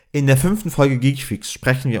In der 5. Folge Geekfreaks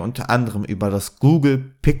sprechen wir unter anderem über das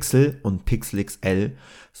Google Pixel und Pixel XL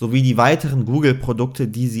sowie die weiteren Google-Produkte,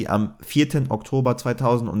 die sie am 4. Oktober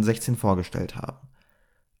 2016 vorgestellt haben.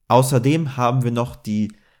 Außerdem haben wir noch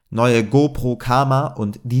die neue GoPro Kama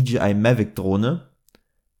und DJI Mavic Drohne.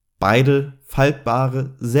 Beide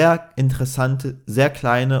faltbare, sehr interessante, sehr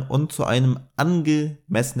kleine und zu einem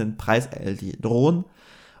angemessenen Preis erhältliche Drohnen.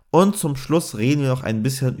 Und zum Schluss reden wir noch ein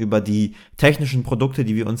bisschen über die technischen Produkte,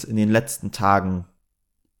 die wir uns in den letzten Tagen,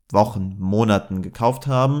 Wochen, Monaten gekauft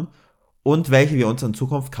haben und welche wir uns in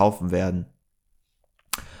Zukunft kaufen werden.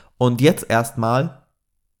 Und jetzt erstmal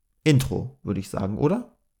Intro, würde ich sagen,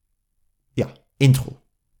 oder? Ja, Intro.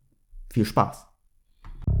 Viel Spaß.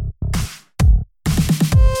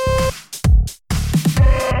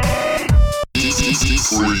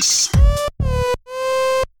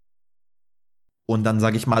 Und dann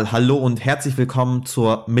sage ich mal Hallo und herzlich willkommen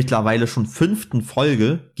zur mittlerweile schon 5.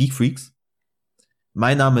 Folge Geekfreaks.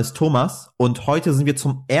 Mein Name ist Thomas und heute sind wir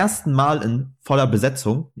zum ersten Mal in voller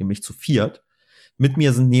Besetzung, nämlich zu 4. Mit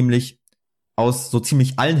mir sind nämlich aus so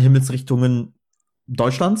ziemlich allen Himmelsrichtungen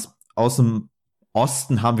Deutschlands. Aus dem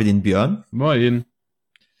Osten haben wir den Björn. Moin.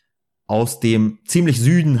 Aus dem ziemlich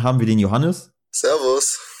Süden haben wir den Johannes.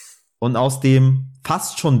 Servus. Und aus dem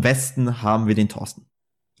fast schon Westen haben wir den Thorsten.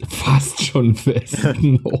 Fast schon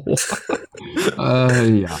Westen. Oh.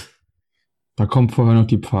 Ja. Da kommt vorher noch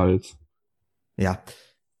die Pfalz. Ja,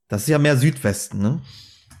 das ist ja mehr Südwesten, ne?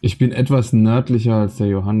 Ich bin etwas nördlicher als der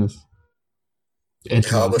Johannes.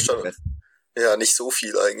 Ja, aber schon. Ja, nicht so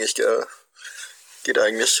viel eigentlich, gell? Geht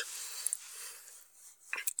eigentlich.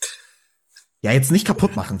 Ja, jetzt nicht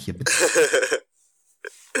kaputt machen hier, bitte.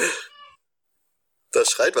 Da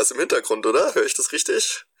schreit was im Hintergrund, oder? Höre ich das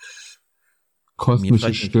richtig?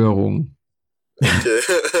 Kosmische Störung. Okay.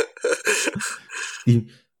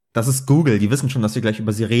 Das ist Google, die wissen schon, dass wir gleich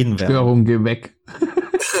über sie reden werden. Störung, geh weg.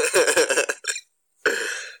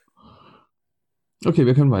 Okay,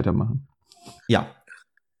 wir können weitermachen. Ja.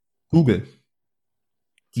 Google.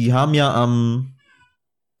 Die haben ja am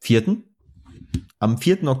 4.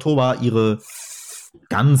 Oktober ihre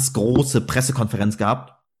ganz große Pressekonferenz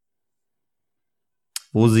gehabt,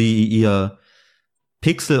 wo sie ihr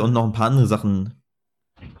Pixel und noch ein paar andere Sachen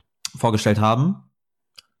vorgestellt haben.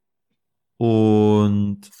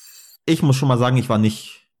 Und ich muss schon mal sagen, ich war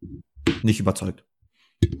nicht überzeugt.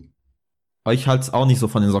 Euch hat's auch nicht so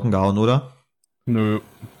von den Socken gehauen, oder? Nö,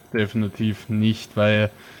 definitiv nicht, weil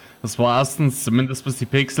das war erstens, zumindest was die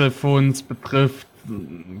Pixel-Phones betrifft,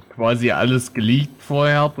 quasi alles geleakt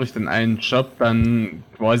vorher, durch den einen Job dann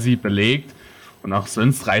quasi belegt. Und auch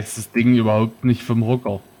sonst reißt das Ding überhaupt nicht vom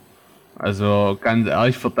Rucker. Also ganz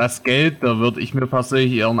ehrlich, für das Geld, da würde ich mir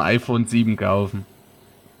persönlich eher ein iPhone 7 kaufen.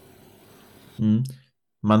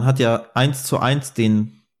 Man hat ja 1:1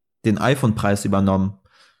 den iPhone-Preis übernommen,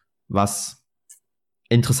 was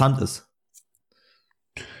interessant ist.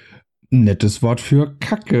 Nettes Wort für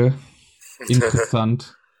Kacke.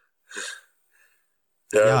 Interessant.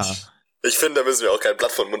 Ja. Ich finde, da müssen wir auch kein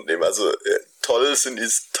Blatt von Mund nehmen. Also toll sind die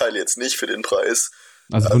Teile jetzt nicht für den Preis.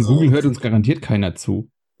 Also von Google hört uns garantiert keiner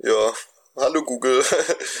zu. Ja, hallo Google.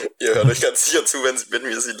 Ihr hört euch ganz sicher zu, wenn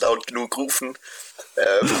wir sie laut genug rufen.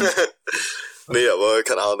 Nee, aber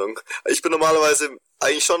keine Ahnung. Ich bin normalerweise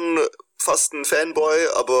eigentlich schon fast ein Fanboy,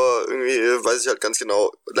 aber irgendwie weiß ich halt ganz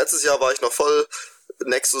genau. Letztes Jahr war ich noch voll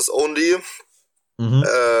Nexus only.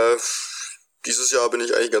 Dieses Jahr bin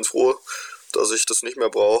ich eigentlich ganz froh, dass ich das nicht mehr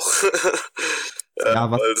brauche.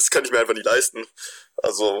 Weil das kann ich mir einfach nicht leisten.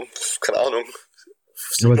 Also, keine Ahnung.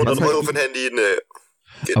 700 Euro für ein Handy, nee.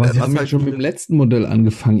 Aber sie haben ja schon mit dem letzten Modell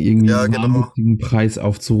angefangen, irgendwie einen wahnsinnigen Preis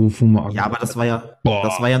aufzurufen. Ja, aber das war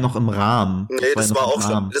ja noch im Rahmen. Nee, das war auch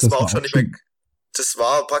schon nicht mehr. Das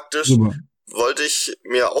war praktisch, wollte ich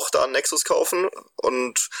mir auch da einen Nexus kaufen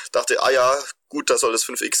und dachte, ja, gut, da soll das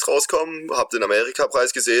 5X rauskommen. Hab den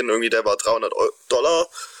Amerika-Preis gesehen, irgendwie der war $300,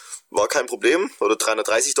 war kein Problem, oder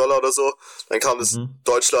 $330 oder so. Dann kam das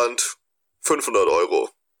Deutschland 500 Euro.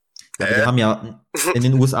 Ja, wir haben ja, in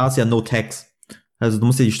den USA ist ja no tax. Also du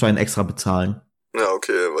musst dir die Steuern extra bezahlen. Ja,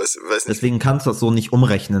 okay, weiß nicht. Deswegen kannst du das so nicht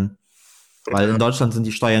umrechnen. Weil in Deutschland sind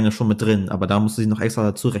die Steuern ja schon mit drin, aber da musst du sie noch extra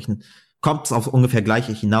dazu rechnen. Kommt es auf ungefähr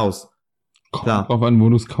gleiche hinaus. Klar. Kommt drauf an, wo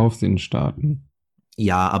du es kaufst in den Staaten.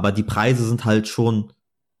 Ja, aber die Preise sind halt schon,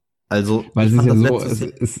 also... Weil es ist ja so,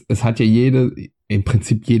 es hat ja im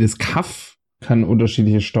Prinzip jedes Kaff kann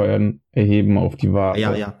unterschiedliche Steuern erheben auf die Ware.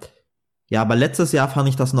 Ja. Ja, aber letztes Jahr fand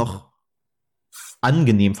ich das noch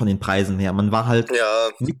angenehm von den Preisen her. Man war halt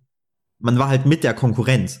mit der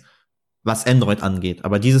Konkurrenz, was Android angeht.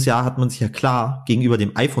 Aber dieses Jahr hat man sich ja klar gegenüber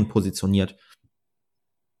dem iPhone positioniert.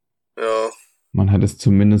 Ja. Man hat es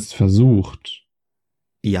zumindest versucht.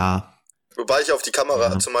 Ja. Wobei ich auf die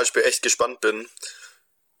Kamera zum Beispiel echt gespannt bin.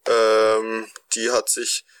 Die hat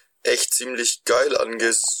sich echt ziemlich geil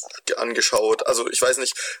angeschaut. Also ich weiß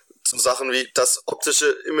nicht, so Sachen wie das optische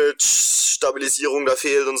Image-Stabilisierung da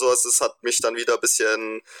fehlt und sowas, das hat mich dann wieder ein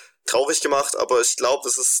bisschen traurig gemacht, aber ich glaube,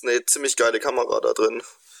 das ist eine ziemlich geile Kamera da drin.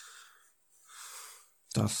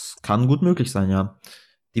 Das kann gut möglich sein, ja.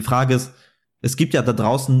 Die Frage ist, es gibt ja da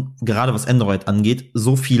draußen, gerade was Android angeht,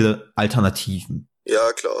 so viele Alternativen.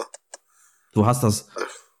 Ja, klar. Du hast das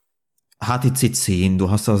HTC 10,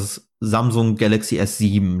 du hast das Samsung Galaxy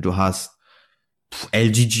S7, du hast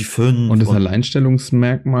LG G5. Und das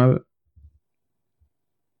Alleinstellungsmerkmal?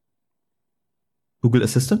 Google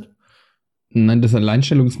Assistant? Nein, das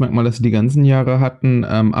Alleinstellungsmerkmal, das sie die ganzen Jahre hatten,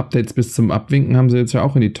 Updates bis zum Abwinken, haben sie jetzt ja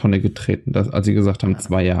auch in die Tonne getreten, als sie gesagt haben,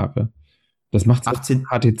 2 Jahre. Das macht 18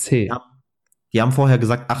 HTC. Ja, die haben vorher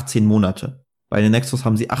gesagt 18 Monate. Bei den Nexus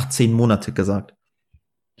haben sie 18 Monate gesagt.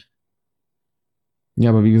 Ja,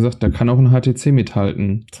 aber wie gesagt, da kann auch ein HTC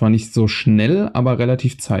mithalten. Zwar nicht so schnell, aber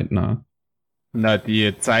relativ zeitnah. Na,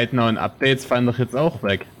 die zeitnahen Updates fallen doch jetzt auch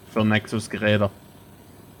weg für Nexus-Geräte.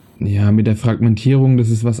 Ja, mit der Fragmentierung, das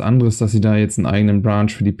ist was anderes, dass sie da jetzt einen eigenen Branch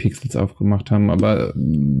für die Pixels aufgemacht haben, aber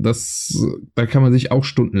da kann man sich auch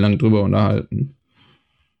stundenlang drüber unterhalten.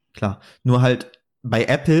 Klar, nur halt bei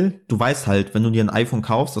Apple, du weißt halt, wenn du dir ein iPhone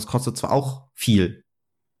kaufst, das kostet zwar auch viel,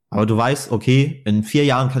 aber du weißt, okay, in 4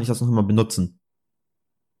 Jahren kann ich das noch immer benutzen.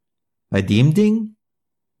 Bei dem Ding?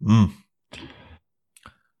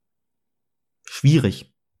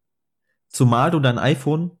 Schwierig. Zumal du dein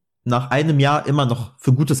iPhone nach einem Jahr immer noch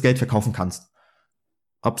für gutes Geld verkaufen kannst.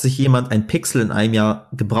 Ob sich jemand ein Pixel in einem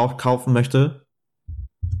Jahr gebraucht kaufen möchte,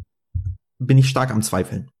 bin ich stark am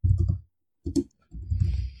Zweifeln.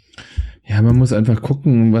 Ja, man muss einfach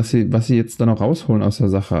gucken, was sie jetzt da noch rausholen aus der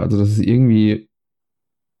Sache. Also das ist irgendwie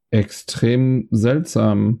extrem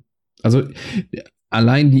seltsam. Also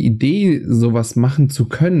allein die Idee, sowas machen zu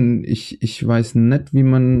können, ich weiß nicht,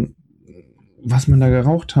 was man da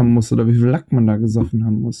geraucht haben muss oder wie viel Lack man da gesoffen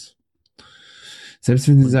haben muss. Selbst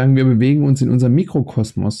wenn sie sagen, wir bewegen uns in unserem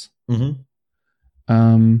Mikrokosmos.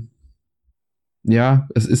 Ja,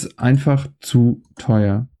 es ist einfach zu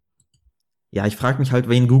teuer. Ja, ich frage mich halt,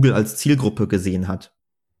 wen Google als Zielgruppe gesehen hat.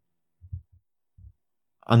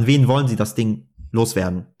 An wen wollen sie das Ding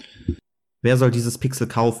loswerden? Wer soll dieses Pixel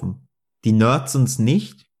kaufen? Die Nerds sind's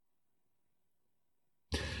nicht.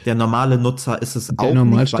 Der normale Nutzer ist es auch nicht. Der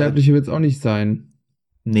Normalsterbliche wird es auch nicht sein.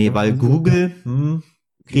 Nee, weil Google,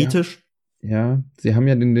 kritisch. Ja, sie haben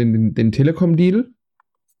ja den Telekom-Deal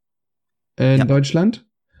in Deutschland.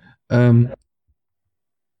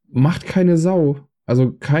 Macht keine Sau.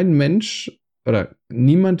 Also kein Mensch oder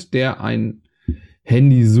niemand, der ein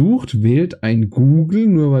Handy sucht, wählt ein Google,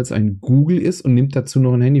 nur weil es ein Google ist und nimmt dazu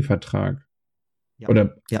noch einen Handyvertrag. Ja.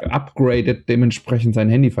 Oder upgradet dementsprechend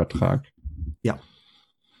seinen Handyvertrag. Ja.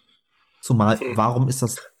 Zumal, warum ist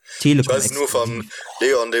das Telekom? Ich weiß nur von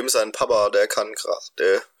Leon, dem sein Papa, der kann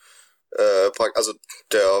gerade, also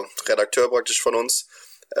der Redakteur praktisch von uns,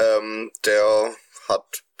 der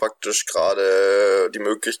hat praktisch gerade die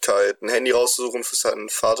Möglichkeit, ein Handy rauszusuchen für seinen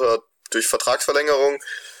Vater durch Vertragsverlängerung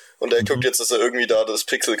und er guckt jetzt, dass er irgendwie da das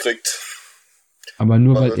Pixel kriegt. Aber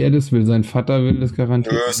nur weil er das will, sein Vater will das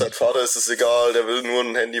garantiert. Nö, sein Vater ist es egal, der will nur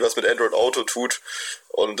ein Handy, was mit Android Auto tut.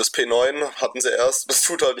 Und das P9 hatten sie erst, das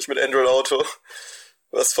tut halt nicht mit Android Auto,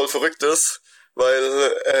 was voll verrückt ist,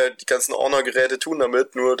 weil die ganzen Honor-Geräte tun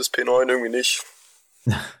damit, nur das P9 irgendwie nicht.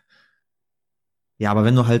 Ja, aber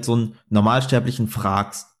wenn du halt so einen Normalsterblichen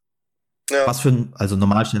fragst, was für also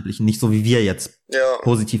Normalsterblichen, nicht so wie wir jetzt,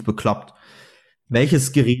 positiv bekloppt, welche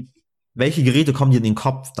Geräte kommen dir in den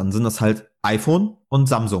Kopf? Dann sind das halt iPhone und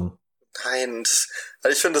Samsung. Nein,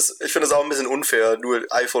 ich finde das auch ein bisschen unfair, nur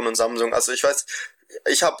iPhone und Samsung. Also ich weiß,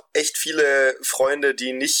 ich habe echt viele Freunde,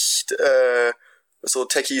 die nicht so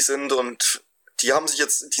techy sind und die haben sich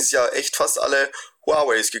jetzt dieses Jahr echt fast alle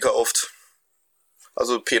Huaweis gekauft.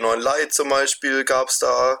 Also P9 Lite zum Beispiel gab's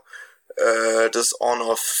da, das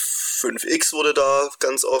Honor 5X wurde da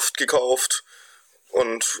ganz oft gekauft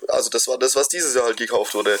und also das war das, was dieses Jahr halt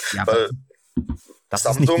gekauft wurde. Ja, weil das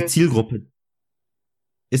Samsung, ist nicht die Zielgruppe.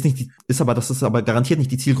 Das ist aber garantiert nicht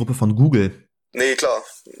die Zielgruppe von Google. Nee, klar.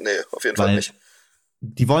 Nee, auf jeden Fall nicht.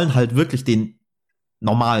 Die wollen halt wirklich den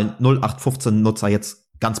normalen 0815-Nutzer jetzt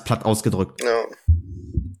ganz platt ausgedrückt. Ja.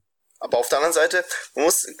 Aber auf der anderen Seite, man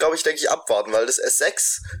muss, denke ich, abwarten, weil das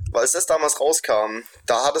S6, als das damals rauskam,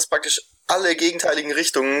 da hat es praktisch alle gegenteiligen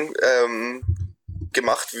Richtungen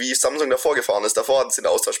gemacht, wie Samsung davor gefahren ist. Davor hatten sie einen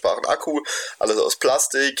austauschbaren Akku, alles aus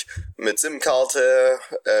Plastik, mit SIM-Karte,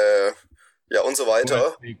 Ja, und so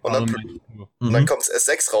weiter. Und dann kommt das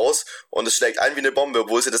S6 raus und es schlägt ein wie eine Bombe,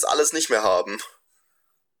 obwohl sie das alles nicht mehr haben.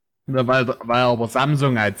 Ja, weil aber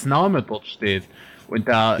Samsung als Name dort steht. Und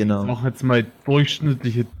der, ich sag jetzt mal,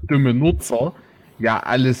 durchschnittliche dumme Nutzer ja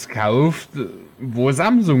alles kauft, wo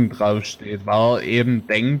Samsung draufsteht, weil er eben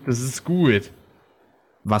denkt, das ist gut.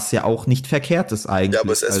 Was ja auch nicht verkehrt ist eigentlich. Ja, aber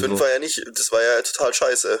das S5 war ja nicht, das war ja total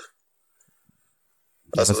scheiße.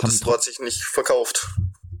 Also das hat sich nicht verkauft.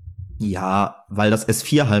 Ja, weil das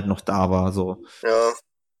S4 halt noch da war, so. Ja.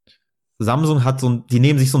 Samsung hat die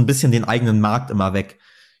nehmen sich so ein bisschen den eigenen Markt immer weg.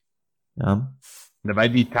 Ja. Weil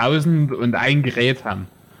die 1001 Gerät haben.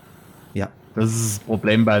 Ja. Das ist das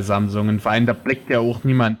Problem bei Samsung. Und vor allem, da blickt ja auch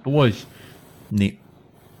niemand durch. Nee.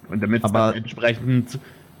 Und damit es dann entsprechend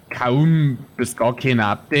kaum bis gar keine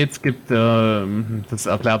Updates gibt, das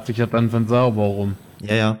erklärt sich ja dann von selber warum.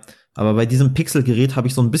 Ja. Aber bei diesem Pixel-Gerät habe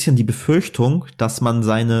ich so ein bisschen die Befürchtung, dass man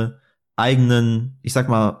seine eigenen, ich sag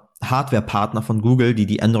mal, Hardware-Partner von Google,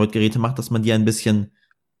 die Android-Geräte macht, dass man die ein bisschen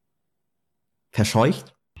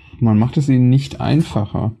verscheucht. Man macht es ihnen nicht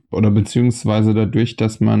einfacher. Oder beziehungsweise dadurch,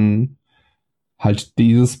 dass man halt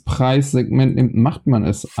dieses Preissegment nimmt, macht man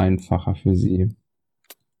es einfacher für sie.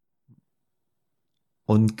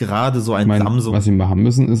 Und gerade so ein Samsung. Was sie machen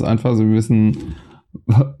müssen, ist einfach, sie wissen,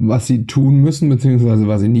 was sie tun müssen, beziehungsweise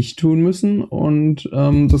was sie nicht tun müssen und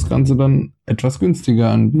das Ganze dann etwas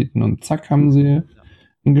günstiger anbieten. Und zack, haben sie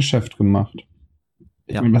ein Geschäft gemacht.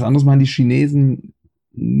 Ja. Was anderes machen die Chinesen,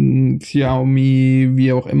 Xiaomi,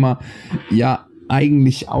 wie auch immer, ja,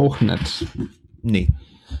 eigentlich auch nicht. Nee.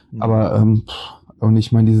 Aber, und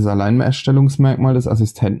ich meine, dieses Alleinstellungsmerkmal des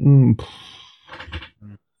Assistenten,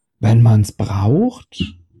 wenn man es braucht.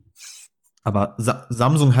 Aber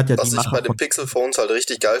Samsung hat ja was ich bei den Pixel-Phones halt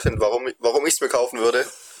richtig geil finde, warum ich es mir kaufen würde,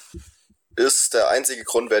 ist der einzige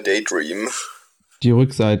Grund wäre Daydream. Die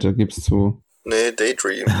Rückseite gibt's zu. Nee,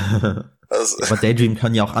 Daydream. Aber Daydream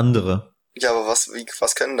kann ja auch andere. Ja, aber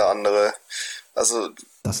was können da andere? Also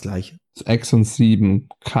das gleiche. Das Exynos 7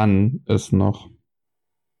 kann es noch.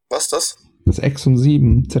 Was ist das? Das Exynos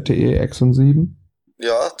 7, ZTE Exynos 7.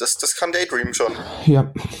 Ja, das kann Daydream schon.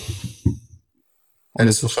 Ja. Und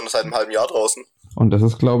das ist schon seit einem halben Jahr draußen. Und das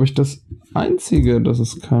ist, glaube ich, das Einzige, das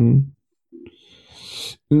es kann.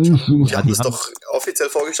 Die haben es doch offiziell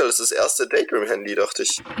vorgestellt, das ist das erste Daydream-Handy, dachte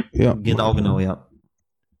ich. Ja. Genau, ja.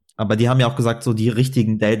 Aber die haben ja auch gesagt, so die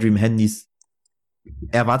richtigen Daydream-Handys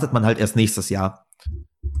erwartet man halt erst nächstes Jahr.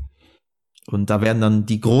 Und da werden dann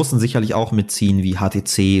die Großen sicherlich auch mitziehen, wie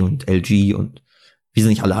HTC und LG und wie sie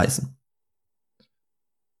nicht alle heißen.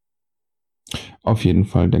 Auf jeden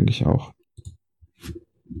Fall, denke ich auch.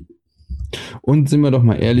 Und sind wir doch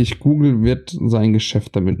mal ehrlich, Google wird sein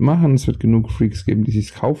Geschäft damit machen. Es wird genug Freaks geben, die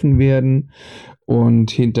sich kaufen werden.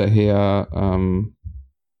 Und hinterher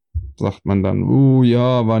sagt man dann,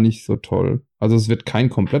 ja, war nicht so toll. Also es wird kein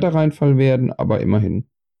kompletter Reinfall werden, aber immerhin.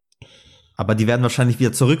 Aber die werden wahrscheinlich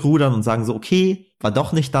wieder zurückrudern und sagen so, okay, war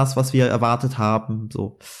doch nicht das, was wir erwartet haben.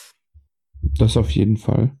 So. Das auf jeden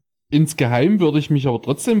Fall. Insgeheim würde ich mich aber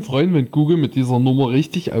trotzdem freuen, wenn Google mit dieser Nummer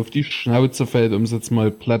richtig auf die Schnauze fällt, um es jetzt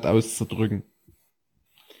mal platt auszudrücken.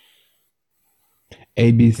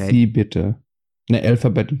 ABC okay. Bitte. Ne,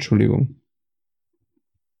 Alphabet, Entschuldigung.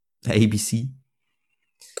 ABC.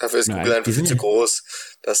 Dafür ist Google einfach viel zu groß,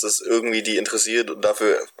 dass es irgendwie die interessiert und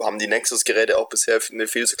dafür haben die Nexus-Geräte auch bisher eine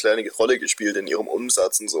viel zu kleine Rolle gespielt in ihrem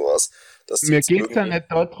Umsatz und sowas. Mir geht es ja nicht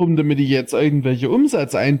darum, damit die jetzt irgendwelche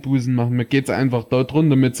Umsatzeinbußen machen. Mir geht es einfach darum,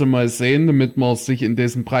 damit sie mal sehen, damit man sich in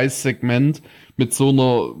diesem Preissegment mit so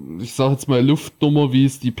einer, ich sag jetzt mal, Luftnummer, wie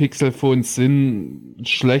es die Pixel-Phones sind,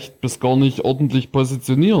 schlecht bis gar nicht ordentlich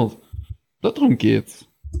positioniert. Darum geht's.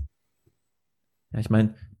 Ja, ich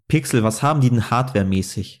meine, Pixel, was haben die denn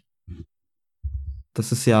hardwaremäßig?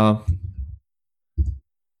 Das ist ja...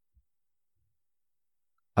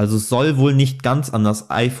 Also es soll wohl nicht ganz an das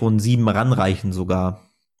iPhone 7 ranreichen sogar.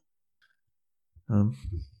 Ja.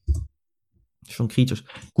 Schon kritisch.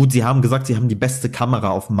 Gut, sie haben gesagt, sie haben die beste Kamera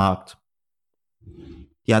auf dem Markt.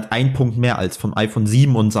 Die hat einen Punkt mehr als vom iPhone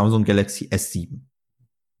 7 und Samsung Galaxy S7.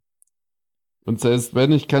 Und selbst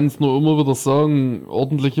wenn, ich kann es nur immer wieder sagen,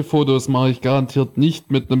 ordentliche Fotos mache ich garantiert nicht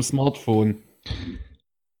mit einem Smartphone.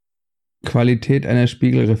 Qualität einer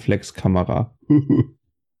Spiegelreflexkamera.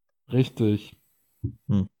 Richtig.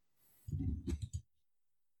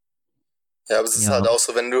 Ja, aber es ist halt auch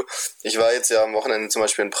so, ich war jetzt ja am Wochenende zum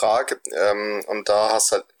Beispiel in Prag und da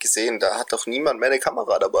hast du halt gesehen, da hat doch niemand mehr eine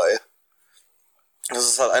Kamera dabei. Das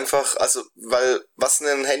ist halt einfach, also, weil was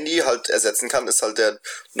ein Handy halt ersetzen kann, ist halt die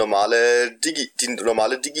normale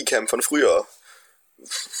Digicam von früher.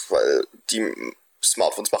 Weil die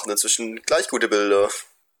Smartphones machen inzwischen gleich gute Bilder.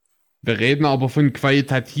 Wir reden aber von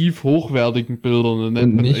qualitativ hochwertigen Bildern.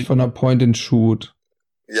 Und nicht von einer Point-and-Shoot.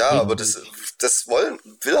 Ja, aber das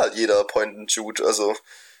will halt jeder Point-and-Shoot. Also,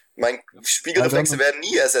 Spiegelreflexe werden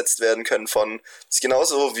nie ersetzt werden können von. Das ist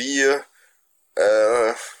genauso wie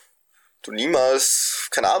du niemals,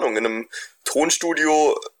 keine Ahnung, in einem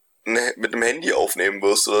Tonstudio mit einem Handy aufnehmen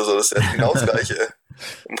wirst oder so. Das ist ja genau das Gleiche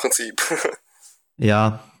im Prinzip.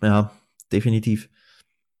 Ja, definitiv.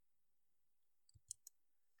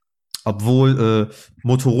 Obwohl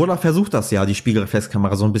Motorola versucht das ja, die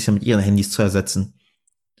Spiegelreflexkamera so ein bisschen mit ihren Handys zu ersetzen.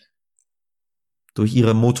 Durch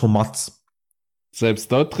ihre Motomods.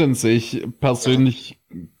 Selbst da drin sehe ich persönlich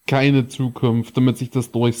keine Zukunft, damit sich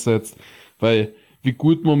das durchsetzt. Weil, wie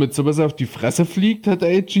gut man mit sowas auf die Fresse fliegt, hat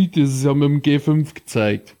LG dieses Jahr mit dem G5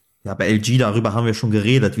 gezeigt. Ja, bei LG, darüber haben wir schon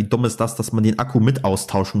geredet. Wie dumm ist das, dass man den Akku mit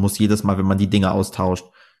austauschen muss, jedes Mal, wenn man die Dinge austauscht.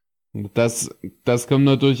 Das kommt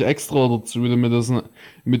natürlich extra dazu, damit das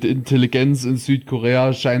mit Intelligenz in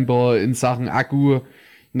Südkorea scheinbar in Sachen Akku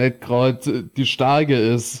nicht gerade die Stärke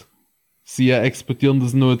ist. Siehe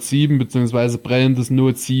explodierendes Note 7 bzw. brennendes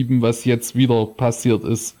Note 7, was jetzt wieder passiert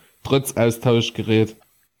ist, trotz Austauschgerät.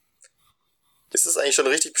 Ist das eigentlich schon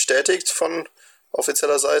richtig bestätigt von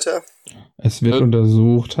offizieller Seite? Es wird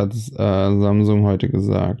untersucht, hat Samsung heute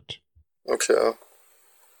gesagt. Okay, ja.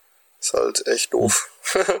 Ist halt echt doof.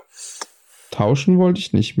 Tauschen wollte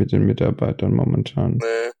ich nicht mit den Mitarbeitern momentan.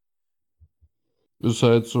 Nee. Ist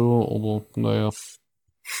halt so, aber naja.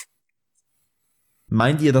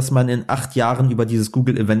 Meint ihr, dass man in 8 Jahren über dieses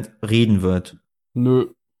Google-Event reden wird? Nö.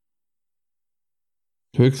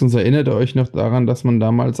 Höchstens erinnert ihr euch noch daran, dass man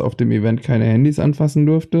damals auf dem Event keine Handys anfassen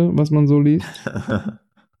durfte, was man so liest?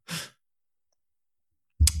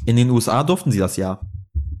 In den USA durften sie das ja.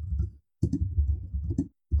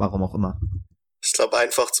 Warum auch immer. Ich glaube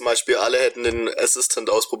einfach zum Beispiel, alle hätten den Assistant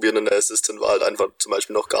ausprobiert und der Assistant war halt einfach zum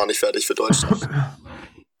Beispiel noch gar nicht fertig für Deutschland.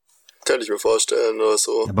 Könnte ich mir vorstellen oder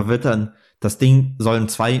so. Aber wird dann, das Ding soll in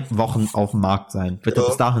 2 Wochen auf dem Markt sein. Wird er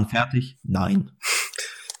bis dahin fertig? Nein.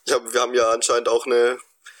 Wir haben ja anscheinend auch eine,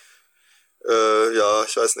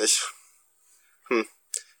 ich weiß nicht.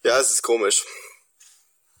 Ja, es ist komisch.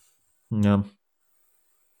 Ja.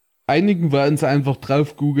 Einigen wir uns einfach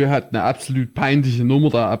drauf, Google hat eine absolut peinliche Nummer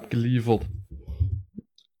da abgeliefert.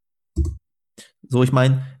 So, ich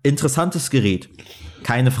meine, interessantes Gerät.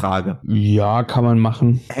 Keine Frage. Ja, kann man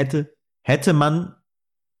machen. Hätte man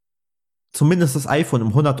zumindest das iPhone um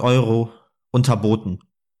 100 € unterboten.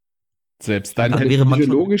 Selbst dann hätte wäre man den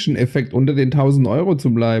logischen Effekt, unter den 1000 €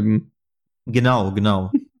 zu bleiben. Genau.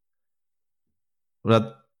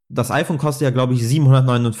 Oder das iPhone kostet ja, glaube ich,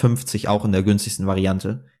 759, auch in der günstigsten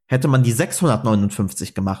Variante. Hätte man die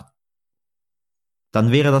 659 gemacht,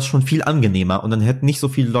 dann wäre das schon viel angenehmer und dann hätten nicht so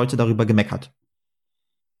viele Leute darüber gemeckert.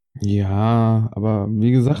 Ja, aber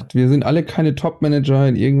wie gesagt, wir sind alle keine Top-Manager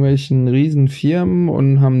in irgendwelchen riesen Firmen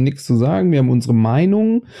und haben nichts zu sagen. Wir haben unsere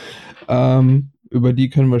Meinung, über die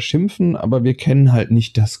können wir schimpfen, aber wir kennen halt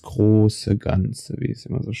nicht das große Ganze, wie es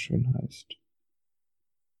immer so schön heißt.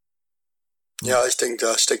 Ja, ich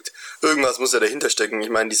denke, irgendwas muss ja dahinter stecken. Ich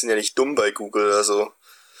meine, die sind ja nicht dumm bei Google, also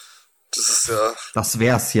das ist ja... Das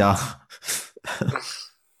wär's ja.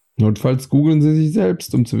 Notfalls googeln sie sich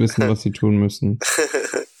selbst, um zu wissen, was sie tun müssen.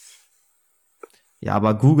 Ja,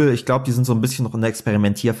 aber Google, ich glaube, die sind so ein bisschen noch in der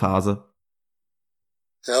Experimentierphase.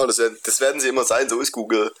 Ja, und das werden sie immer sein, so ist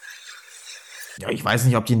Google. Ja, ich weiß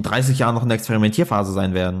nicht, ob die in 30 Jahren noch in der Experimentierphase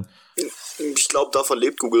sein werden. Ich glaube, davon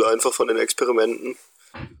lebt Google einfach, von den Experimenten.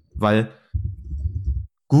 Weil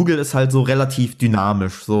Google ist halt so relativ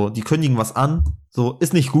dynamisch. So, die kündigen was an, so,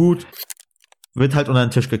 ist nicht gut, wird halt unter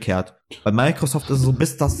den Tisch gekehrt. Bei Microsoft ist es so,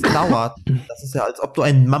 bis das dauert, das ist ja, als ob du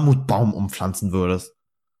einen Mammutbaum umpflanzen würdest.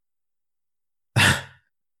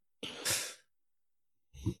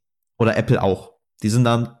 Oder Apple auch. Die sind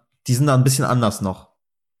da ein bisschen anders noch.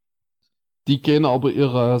 Die gehen aber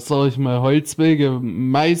ihre, sag ich mal, Holzwege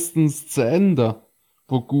meistens zu Ende.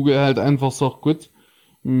 Wo Google halt einfach sagt, gut,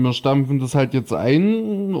 wir stampfen das halt jetzt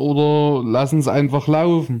ein oder lassen es einfach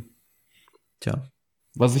laufen. Tja.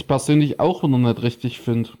 Was ich persönlich auch wieder nicht richtig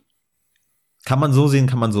finde. Kann man so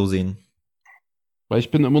sehen. Weil ich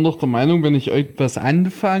bin immer noch der Meinung, wenn ich irgendwas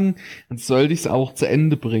anfange, dann sollte ich es auch zu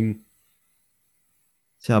Ende bringen.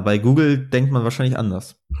 Tja, bei Google denkt man wahrscheinlich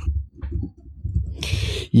anders.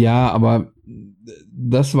 Ja, aber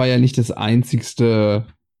das war ja nicht das einzigste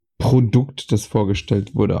Produkt, das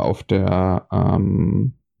vorgestellt wurde auf der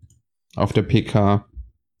PK.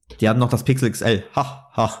 Die hatten noch das Pixel XL.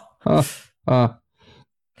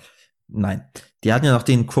 Nein. Die hatten ja noch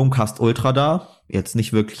den Chromecast Ultra da. Jetzt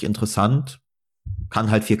nicht wirklich interessant.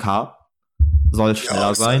 Kann halt 4K. Soll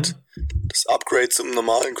schneller sein. Das Upgrade zum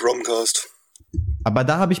normalen Chromecast. Aber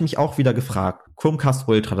da habe ich mich auch wieder gefragt. Chromecast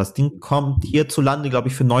Ultra, das Ding kommt hierzulande, glaube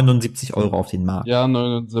ich, für 79 € auf den Markt. Ja,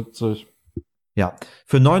 79. Ja,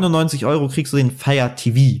 für 99 € kriegst du den Fire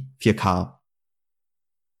TV 4K.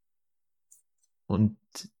 Und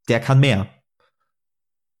der kann mehr.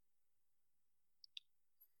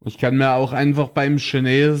 Ich kann mir auch einfach beim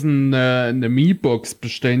Chinesen eine Mi-Box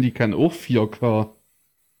bestellen, die kann auch 4K.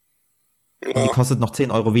 Und die kostet noch 10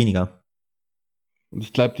 € weniger. Und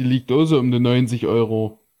ich glaube, die liegt auch so um die 90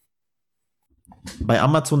 €. Bei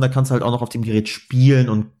Amazon, da kannst du halt auch noch auf dem Gerät spielen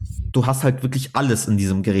und du hast halt wirklich alles in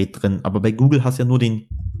diesem Gerät drin. Aber bei Google hast du ja nur den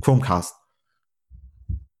Chromecast.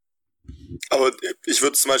 Aber ich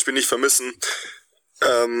würde es zum Beispiel nicht vermissen.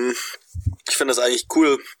 Ich finde das eigentlich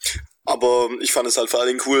cool. Aber ich fand es halt vor allen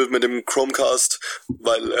Dingen cool mit dem Chromecast,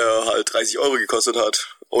 weil er halt 30 € gekostet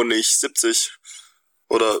hat und nicht 70.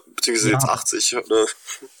 Oder beziehungsweise jetzt 80. Oder?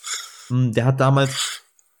 Der hat damals,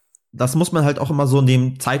 das muss man halt auch immer so in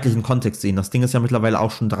dem zeitlichen Kontext sehen. Das Ding ist ja mittlerweile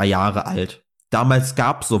auch schon 3 Jahre alt. Damals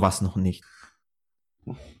gab es sowas noch nicht.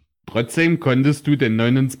 Trotzdem konntest du den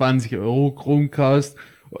 29 € Chromecast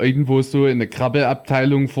irgendwo so in eine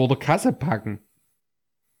Krabbelabteilung vor der Kasse packen.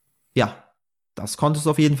 Ja, das konntest du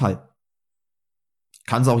auf jeden Fall.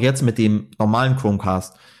 Kannst auch jetzt mit dem normalen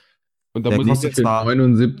Chromecast. Und da Der muss ich kostet jetzt zwar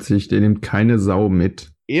 79, der nimmt keine Sau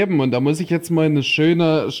mit. eben, und da muss ich jetzt mal eine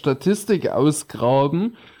schöne Statistik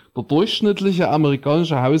ausgraben. Der durchschnittliche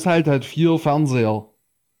amerikanische Haushalt hat 4 Fernseher.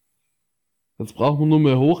 Jetzt brauchen wir nur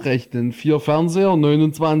mal hochrechnen. 4 Fernseher,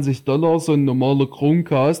 29 $, so ein normaler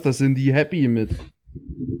Chromecast, da sind die happy mit.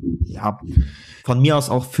 ja, von mir aus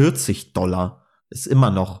auch 40 $. Ist immer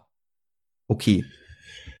noch okay.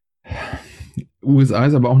 USA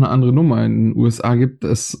ist aber auch eine andere Nummer. In den USA gibt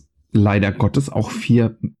es leider Gottes auch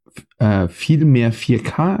viel mehr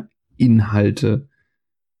 4K-Inhalte,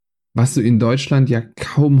 was du in Deutschland ja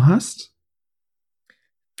kaum hast.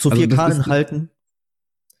 Zu Also das 4K-Inhalten,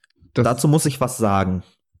 dazu muss ich was sagen.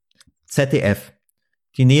 ZDF,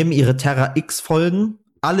 die nehmen ihre Terra X-Folgen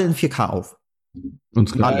alle in 4K auf. Und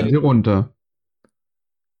skalieren sie runter.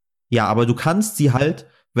 Ja, aber du kannst sie halt,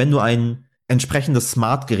 wenn du ein entsprechendes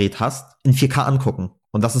Smart-Gerät hast, in 4K angucken.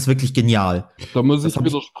 Und das ist wirklich genial. Da muss Das ich hab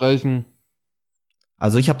ich- widersprechen.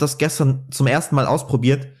 Also ich habe das gestern zum ersten Mal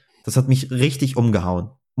ausprobiert. Das hat mich richtig umgehauen.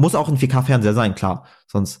 Muss auch ein 4K-Fernseher sein, klar.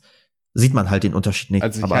 Sonst sieht man halt den Unterschied nicht.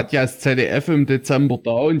 Also ich Aber hatte ja das ZDF im Dezember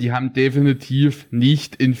da und die haben definitiv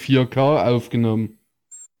nicht in 4K aufgenommen.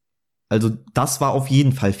 also das war auf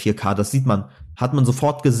jeden Fall 4K. Das sieht man, hat man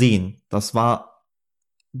sofort gesehen. Das war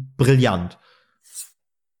brillant.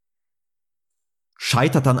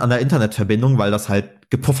 Scheitert dann an der Internetverbindung, weil das halt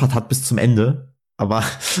gepuffert hat bis zum Ende. Aber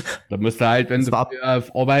Da musst du halt, wenn Das du war-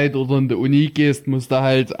 auf Arbeit oder in der Uni gehst, musst du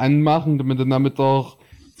halt anmachen, damit du Nachmittag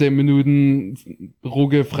 10 Minuten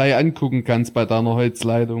ruckelfrei angucken kannst bei deiner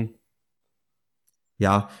Holzleitung.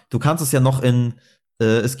 ja, du kannst es ja noch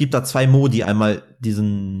es gibt da 2 Modi. Einmal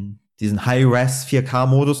diesen High-Res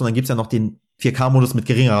 4K-Modus und dann gibt's ja noch den 4K-Modus mit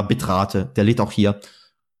geringerer Bitrate. Der lädt auch hier.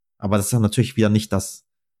 Aber das ist ja natürlich wieder nicht das,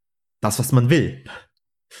 was man will.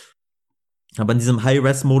 Aber in diesem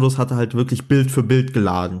High-Res-Modus hat er halt wirklich Bild für Bild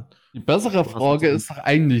geladen. Die bessere Frage ist doch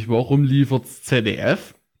eigentlich, warum liefert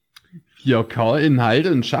ZDF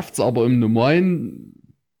 4K-Inhalte und schafft es aber im normalen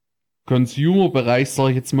Consumer-Bereich, sag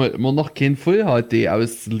ich jetzt mal, immer noch kein Full-HD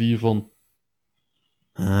auszuliefern.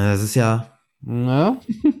 Das ist ja, Ja?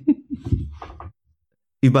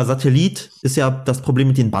 über Satellit ist ja das Problem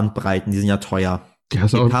mit den Bandbreiten, die sind ja teuer. Du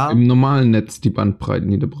hast 4K? auch im normalen Netz die Bandbreiten,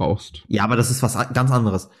 die du brauchst. Ja, aber das ist was ganz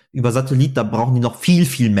anderes. Über Satellit, da brauchen die noch viel,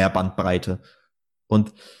 viel mehr Bandbreite.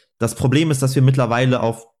 Und das Problem ist, dass wir mittlerweile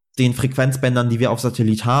auf den Frequenzbändern, die wir auf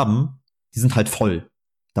Satellit haben, die sind halt voll.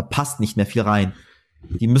 Da passt nicht mehr viel rein.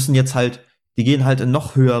 Die die gehen halt in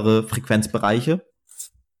noch höhere Frequenzbereiche.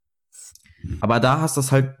 Aber da hast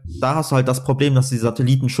du halt das Problem, dass du die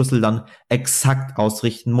Satellitenschüssel dann exakt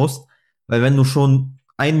ausrichten musst. Weil wenn du schon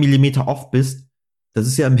 1 Millimeter off bist, das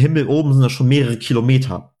ist ja im Himmel oben, sind das schon mehrere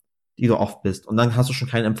Kilometer, die du off bist. Und dann hast du schon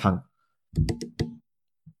keinen Empfang.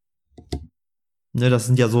 Ne, das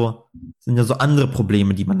sind ja so andere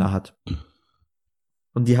Probleme, die man da hat.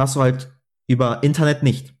 Und die hast du halt über Internet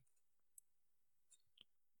nicht,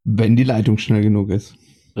 Wenn die Leitung schnell genug ist.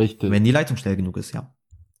 Richtig. wenn die Leitung schnell genug ist, ja.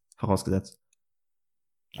 Vorausgesetzt.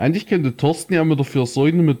 Eigentlich könnte Thorsten ja mal dafür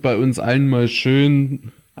sorgen, damit bei uns allen mal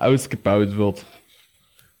schön ausgebaut wird.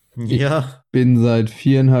 Ja. Bin seit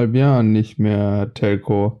 4,5 Jahren nicht mehr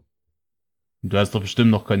Telco. Du hast doch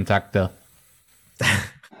bestimmt noch Kontakte.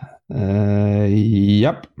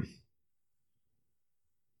 Ja.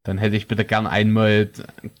 Dann hätte ich bitte gern einmal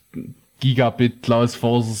Gigabit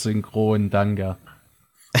Glasfaser-Synchron, danke.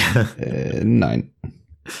 Nein.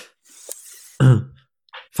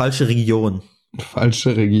 Falsche Region.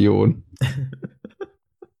 Falsche Region.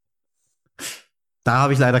 Da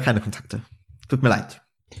habe ich leider keine Kontakte. Tut mir leid.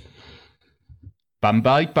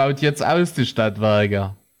 Bamberg baut jetzt aus, die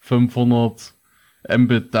Stadtwerke. 500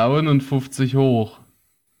 Mbit down und 50 hoch.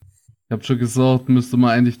 Ich habe schon gesagt, müsste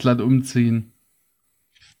man eigentlich glatt umziehen.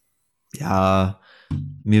 Ja,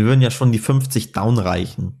 mir würden ja schon die 50 down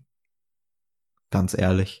reichen. Ganz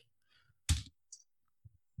ehrlich.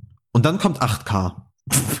 Und dann kommt 8K.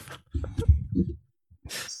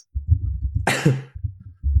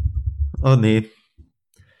 Oh nee.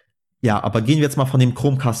 Ja, aber gehen wir jetzt mal von dem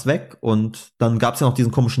Chromecast weg und dann gab es ja noch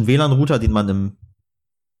diesen komischen WLAN-Router, den man im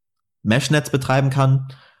Mesh-Netz betreiben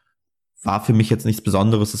kann. War für mich jetzt nichts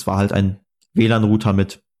Besonderes. Es war halt ein WLAN-Router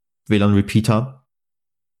mit WLAN-Repeater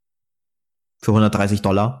für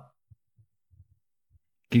 $130.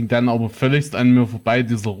 Ging dann aber völligst an mir vorbei,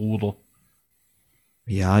 dieser Router.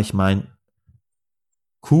 Ja, ich meine,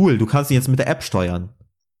 cool, du kannst ihn jetzt mit der App steuern.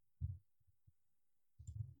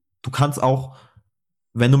 Du kannst auch,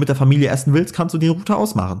 wenn du mit der Familie essen willst, kannst du den Router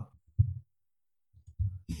ausmachen.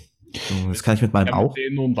 Das kann ich mit meinem auch.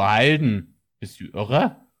 Den unterhalten. Bist du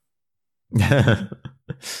irre?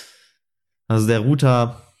 Also der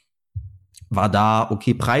Router war da,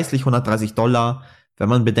 okay, preislich $130. Wenn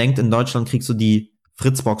man bedenkt, in Deutschland kriegst du die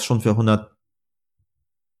Fritzbox schon für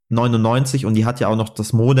 199 und die hat ja auch noch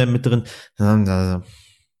das Modem mit drin.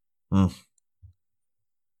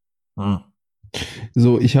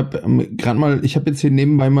 So, ich habe ich habe jetzt hier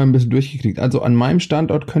nebenbei mal ein bisschen durchgeklickt. Also an meinem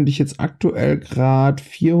Standort könnte ich jetzt aktuell gerade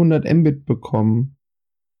 400 Mbit bekommen.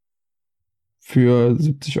 Für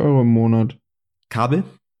 70 € im Monat. Kabel?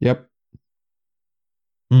 Ja.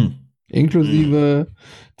 Inklusive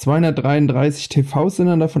 233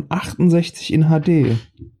 TV-Sendern, davon 68 in HD.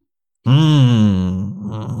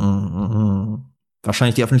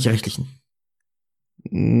 Wahrscheinlich die öffentlich-rechtlichen.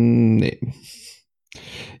 Nee.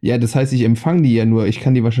 Ja, das heißt, ich empfange die ja nur. Ich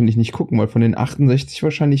kann die wahrscheinlich nicht gucken, weil von den 68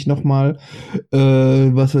 wahrscheinlich nochmal,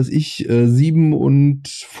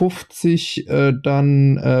 57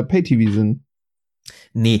 dann Pay-TV sind.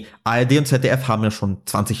 Nee, ARD und ZDF haben ja schon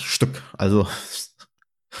 20 Stück. Also,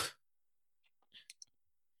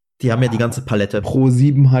 die haben ja die ganze Palette. Pro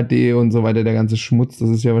 7 HD und so weiter, der ganze Schmutz, das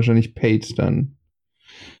ist ja wahrscheinlich paid dann.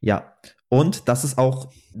 Ja, und das ist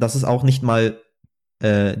auch nicht mal,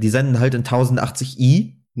 die senden halt in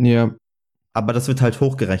 1080i. Ja. Aber das wird halt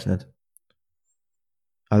hochgerechnet.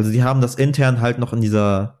 Also die haben das intern halt noch in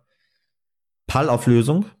dieser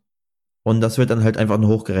PAL-Auflösung und das wird dann halt einfach nur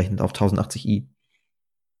hochgerechnet auf 1080i.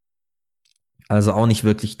 Also auch nicht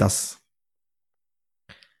wirklich das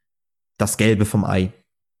Gelbe vom Ei.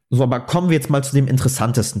 So, aber kommen wir jetzt mal zu dem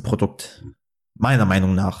interessantesten Produkt. Meiner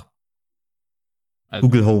Meinung nach. Also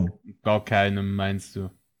Google Home. Gar keinem, meinst du?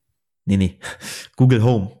 Nee. Google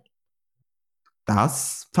Home.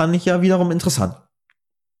 Das fand ich ja wiederum interessant.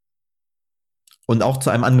 Und auch zu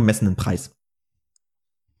einem angemessenen Preis.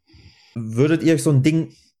 Würdet ihr euch so ein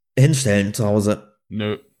Ding hinstellen zu Hause?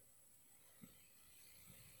 Nö.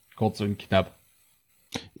 Kurz und knapp.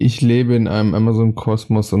 Ich lebe in einem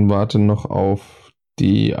Amazon-Kosmos und warte noch auf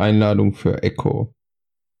die Einladung für Echo.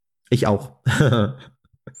 Ich auch.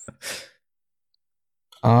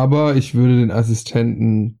 Aber ich würde den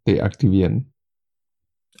Assistenten deaktivieren.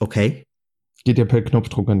 Okay. Geht ja per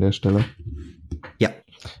Knopfdruck an der Stelle. Ja.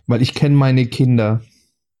 Weil ich kenne meine Kinder.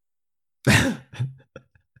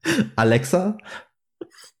 Alexa?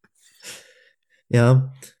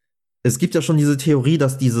 Ja. Es gibt ja schon diese Theorie,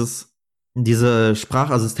 dass diese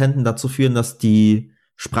Sprachassistenten dazu führen, dass die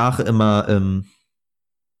Sprache immer,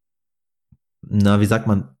 wie sagt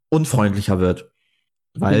man, unfreundlicher wird.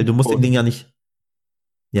 Weil du musst dem Ding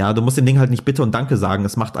du musst dem Ding halt nicht Bitte und Danke sagen.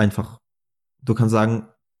 Es macht einfach, du kannst sagen,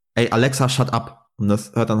 ey, Alexa, shut up. Und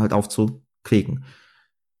das hört dann halt auf zu quäken.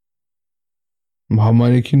 Machen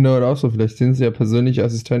meine Kinder heute auch so. Vielleicht sind sie ja persönliche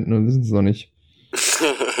Assistenten und wissen es noch nicht.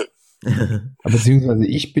 Aber beziehungsweise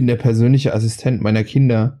ich bin der persönliche Assistent meiner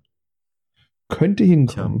Kinder. Könnte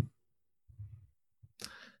hinkommen.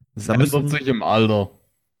 Das ändert sich im Alter.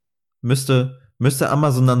 Müsste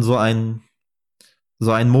Amazon dann so einen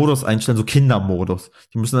Modus einstellen, so Kindermodus.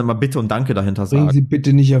 Die müssen dann mal Bitte und Danke dahinter sagen. Bringen Sie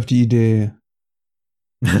bitte nicht auf die Idee.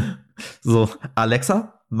 So,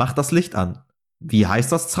 Alexa, mach das Licht an. Wie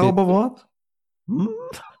heißt das Zauberwort? Du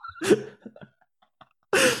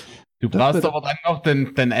brauchst aber dann noch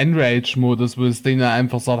den Enrage-Modus, wo das Ding dann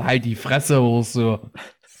einfach sagt, halt die Fresse oder so.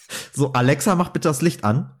 So, Alexa, mach bitte das Licht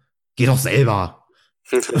an. Geh doch selber.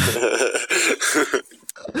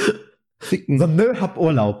 Ficken. So, nö, hab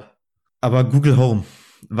Urlaub. Aber Google Home,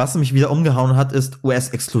 was mich wieder umgehauen hat, ist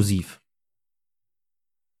US-exklusiv.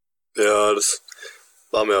 Ja, das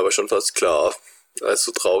war mir aber schon fast klar. Also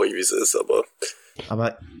so traurig, wie es ist, aber...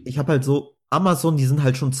 Aber ich habe halt so, Amazon, die sind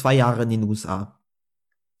halt schon 2 Jahre in den USA.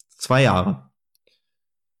 2 Jahre.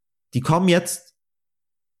 Die kommen jetzt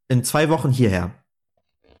in 2 Wochen hierher.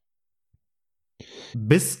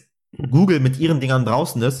 Bis Google mit ihren Dingern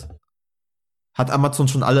draußen ist, hat Amazon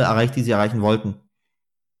schon alle erreicht, die sie erreichen wollten.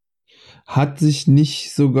 Hat sich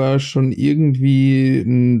nicht sogar schon irgendwie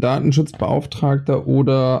ein Datenschutzbeauftragter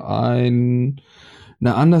oder eine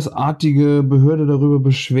andersartige Behörde darüber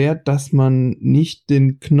beschwert, dass man nicht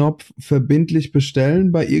den Knopf verbindlich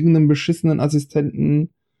bestellen bei irgendeinem beschissenen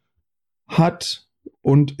Assistenten hat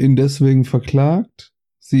und ihn deswegen verklagt?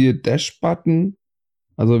 Siehe Dash-Button.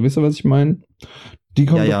 Also, wisst ihr, was ich meine? Die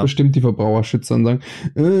kommen doch bestimmt, die Verbraucherschützer, und sagen,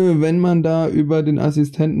 wenn man da über den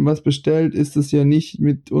Assistenten was bestellt, ist es ja nicht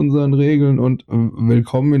mit unseren Regeln und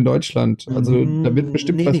willkommen in Deutschland. Also da wird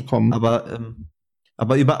bestimmt was kommen.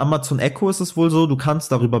 Aber über Amazon Echo ist es wohl so, du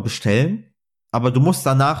kannst darüber bestellen, aber du musst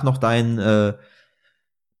danach noch dein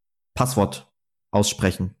Passwort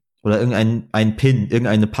aussprechen. Oder irgendein PIN,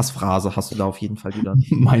 irgendeine Passphrase hast du da auf jeden Fall wieder.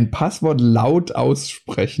 Mein Passwort laut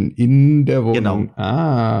aussprechen in der Wohnung.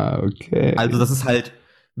 Genau. Okay. Also das ist halt,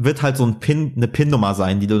 wird halt so eine PIN-Nummer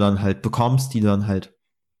sein, die du dann halt bekommst, die du dann halt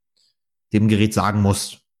dem Gerät sagen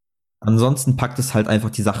musst. Ansonsten packt es halt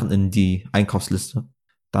einfach die Sachen in die Einkaufsliste.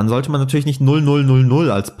 Dann sollte man natürlich nicht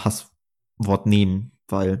 0000 als Passwort nehmen,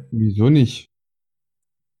 weil... Wieso nicht?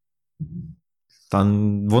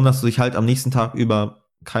 Dann wunderst du dich halt am nächsten Tag über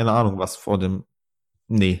keine Ahnung, was vor dem...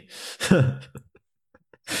 Nee.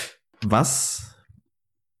 Was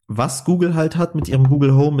Google halt hat mit ihrem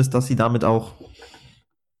Google Home, ist, dass sie damit auch,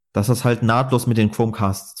 dass das halt nahtlos mit den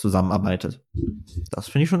Chromecasts zusammenarbeitet. Das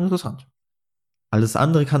finde ich schon interessant. Alles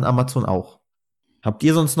andere kann Amazon auch. Habt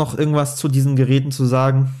ihr sonst noch irgendwas zu diesen Geräten zu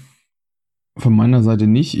sagen? Von meiner Seite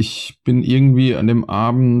nicht. Ich bin irgendwie an dem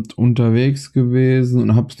Abend unterwegs gewesen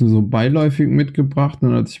und habe es nur so beiläufig mitgebracht.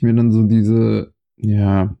 Und als ich mir dann so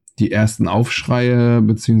die ersten Aufschreie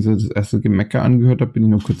beziehungsweise das erste Gemecker angehört habe, bin ich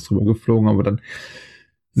nur kurz drüber geflogen, aber dann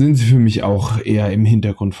sind sie für mich auch eher im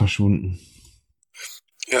Hintergrund verschwunden.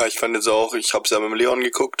 Ja, ich fand jetzt auch, ich habe es ja mit dem Leon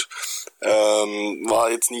geguckt,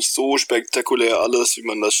 war jetzt nicht so spektakulär alles, wie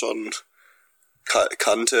man das schon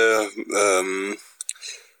kannte.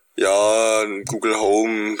 Google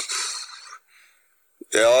Home,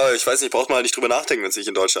 ja, ich weiß nicht, braucht man halt nicht drüber nachdenken, wenn es nicht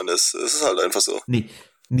in Deutschland ist. Es ist halt einfach so. Nee,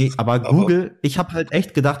 aber Google, ich habe halt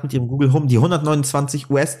echt gedacht mit ihrem Google Home, die 129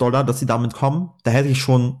 US-Dollar, dass sie damit kommen, da hätte ich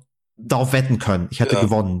schon darauf wetten können. Ich hätte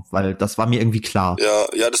gewonnen, weil das war mir irgendwie klar.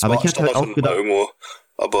 Ja, das aber war ich hätte halt auch gedacht, irgendwo.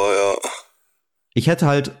 Aber ja. Ich hätte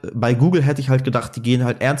halt, bei Google hätte ich halt gedacht, die gehen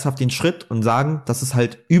halt ernsthaft den Schritt und sagen, dass es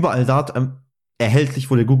halt überall dort erhältlich,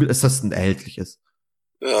 wo der Google Assistant erhältlich ist.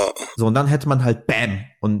 Ja. So, und dann hätte man halt Bam.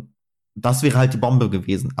 Und das wäre halt die Bombe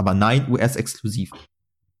gewesen. Aber nein, US-exklusiv.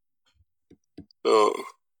 Ja.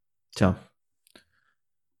 Tja.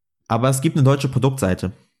 Aber es gibt eine deutsche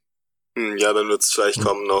Produktseite. Ja, dann wird es vielleicht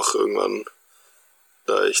kommen noch irgendwann.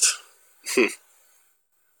 Vielleicht.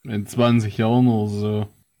 In 20 Jahren oder so.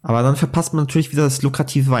 Aber dann verpasst man natürlich wieder das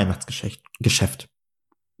lukrative Weihnachtsgeschäft.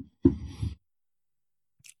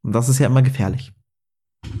 Und das ist ja immer gefährlich.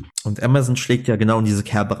 Und Amazon schlägt ja genau in diese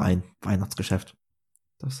Kerbe rein. Weihnachtsgeschäft.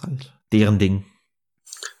 Das ist halt deren Ding.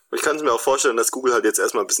 Ich kann es mir auch vorstellen, dass Google halt jetzt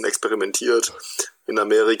erstmal ein bisschen experimentiert in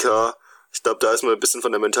Amerika. Ich glaube, da ist man ein bisschen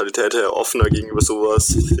von der Mentalität her offener gegenüber sowas,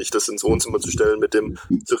 sich das ins Wohnzimmer zu stellen, mit dem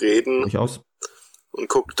zu reden. Durchaus. Und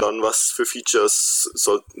guckt dann, was für Features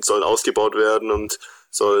sollen ausgebaut werden und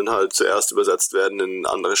sollen halt zuerst übersetzt werden in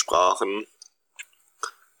andere Sprachen.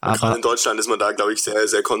 Aber gerade in Deutschland ist man da, glaube ich, sehr,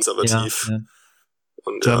 sehr konservativ. Ja.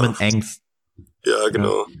 Und, German Angst. Ja,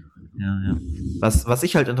 genau. Ja. Was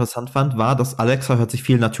ich halt interessant fand, war, dass Alexa hört sich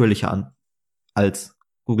viel natürlicher an als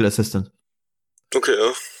Google Assistant. Okay,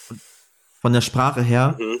 ja. Von der Sprache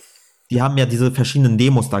her, die haben ja diese verschiedenen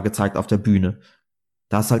Demos da gezeigt auf der Bühne.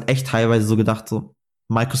 Da hast halt echt teilweise so gedacht, so,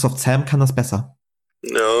 Microsoft Sam kann das besser.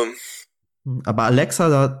 Ja. Aber Alexa,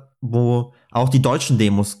 da, wo auch die deutschen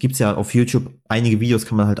Demos, gibt's ja auf YouTube einige Videos,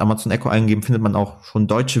 kann man halt Amazon Echo eingeben, findet man auch schon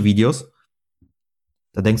deutsche Videos.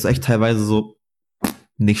 Da denkst du echt teilweise so,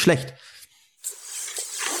 nicht schlecht.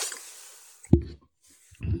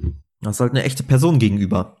 Das ist halt eine echte Person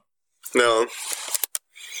gegenüber. Ja.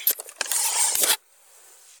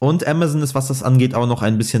 Und Amazon ist, was das angeht, auch noch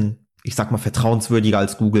ein bisschen, ich sag mal, vertrauenswürdiger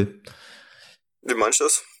als Google. Wie meinst du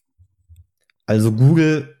das? Also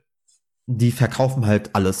Google, die verkaufen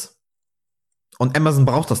halt alles. Und Amazon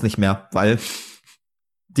braucht das nicht mehr, weil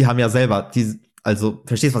die haben ja selber, Also,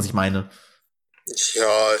 verstehst du, was ich meine?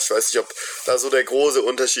 Ja, ich weiß nicht, ob da so der große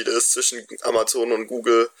Unterschied ist zwischen Amazon und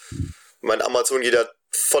Google. Mein Amazon geht ja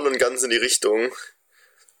voll und ganz in die Richtung.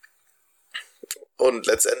 Und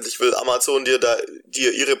letztendlich will Amazon dir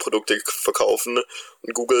ihre Produkte verkaufen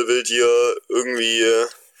und Google will dir irgendwie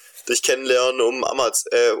dich kennenlernen, um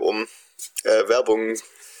Werbung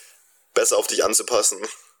besser auf dich anzupassen.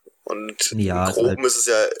 Und Ja, im Groben ist es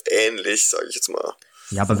ja ähnlich, sage ich jetzt mal.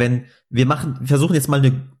 Ja, aber wir versuchen jetzt mal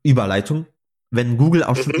eine Überleitung. Wenn Google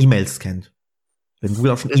auch schon E-Mails kennt, dann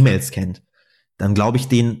glaube ich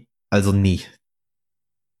denen also nie.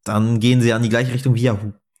 Dann gehen sie an die gleiche Richtung wie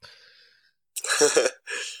Yahoo.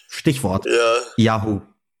 Stichwort. Ja. Yahoo.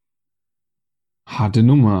 Harte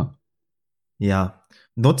Nummer. Ja.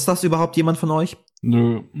 Nutzt das überhaupt jemand von euch?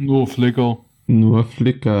 Nö, nur Flickr. Nur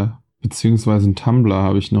Flickr. Beziehungsweise ein Tumblr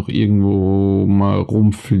habe ich noch irgendwo mal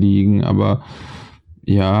rumfliegen, aber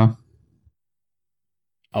ja.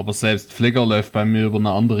 Aber selbst Flickr läuft bei mir über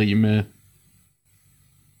eine andere E-Mail.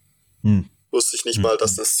 Wusste ich nicht mal,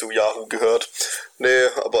 dass das zu Yahoo gehört. Nee,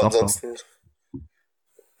 aber Doch, ansonsten.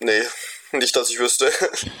 Nee, nicht, dass ich wüsste.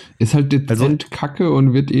 Ist halt dezent kacke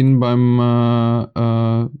und wird Ihnen beim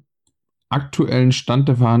aktuellen Stand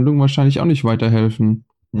der Verhandlungen wahrscheinlich auch nicht weiterhelfen.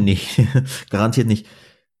 Nee, garantiert nicht.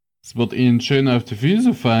 Es wird Ihnen schön auf die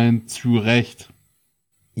Füße fallen, zu Recht.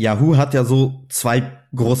 Yahoo hat ja so zwei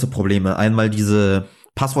große Probleme. Einmal diese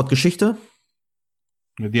Passwortgeschichte.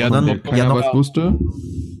 Die Und dann Von der keiner noch, was wusste.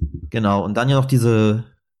 Genau, und dann ja noch diese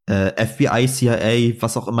FBI, CIA,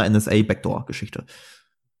 was auch immer, NSA-Backdoor-Geschichte.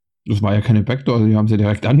 Das war ja keine Backdoor, die haben sie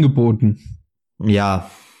direkt angeboten. Ja,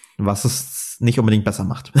 was es nicht unbedingt besser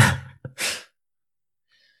macht.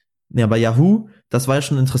 Ja, bei Yahoo, das war ja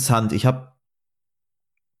schon interessant.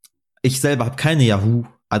 Ich selber habe keine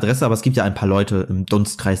Yahoo-Adresse, aber es gibt ja ein paar Leute im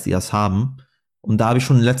Dunstkreis, die das haben. Und da habe ich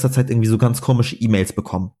schon in letzter Zeit irgendwie so ganz komische E-Mails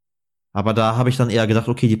bekommen. Aber da habe ich dann eher gedacht,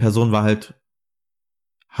 okay, die Person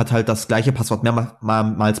hat halt das gleiche Passwort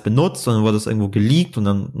mehrmals benutzt und dann wurde es irgendwo geleakt und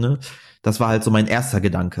dann, ne, das war halt so mein erster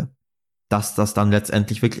Gedanke. Dass das dann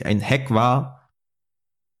letztendlich wirklich ein Hack war.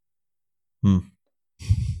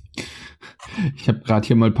 Ich habe gerade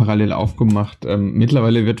hier mal parallel aufgemacht.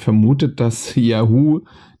 Mittlerweile wird vermutet, dass Yahoo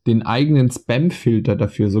den eigenen Spam-Filter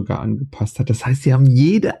dafür sogar angepasst hat. Das heißt, sie haben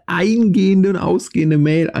jede eingehende und ausgehende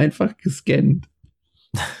Mail einfach gescannt.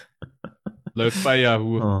 Läuft bei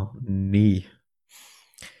Yahoo. Oh, nee.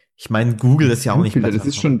 Ich meine, Google ist ja auch nicht besser. Das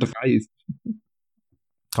ist schon dreist.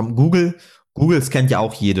 Komm, Google scannt ja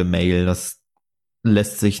auch jede Mail. Das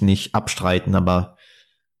lässt sich nicht abstreiten, aber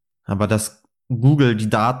dass Google die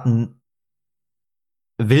Daten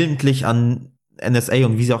willentlich an NSA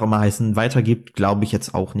und wie sie auch immer heißen, weitergibt, glaube ich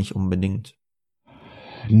jetzt auch nicht unbedingt.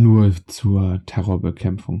 Nur zur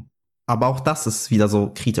Terrorbekämpfung. Aber auch das ist wieder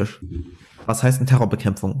so kritisch. Was heißt denn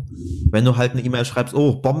Terrorbekämpfung? Wenn du halt eine E-Mail schreibst,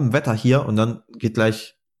 oh, Bombenwetter hier, und dann geht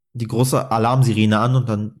gleich die große Alarmsirene an und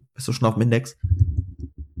dann bist du schon auf dem Index.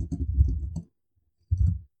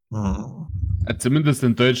 Zumindest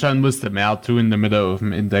in Deutschland musst du mehr tun, damit du auf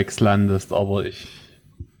dem Index landest, aber ich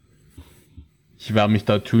werde mich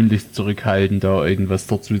da tunlichst zurückhalten, da irgendwas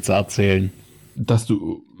dazu zu erzählen.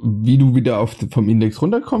 Wie du wieder vom Index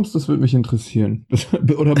runterkommst, das würde mich interessieren.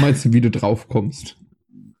 Oder meinst du, wie du draufkommst?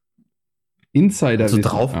 Insider. Also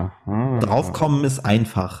draufkommen ist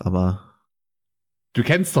einfach, aber du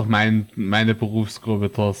kennst doch meine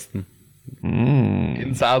Berufsgruppe, Thorsten.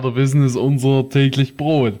 Insiderwissen ist unser täglich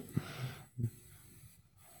Brot.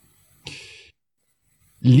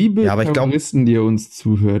 Liebe Terroristen, die ihr uns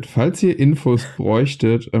zuhört, falls ihr Infos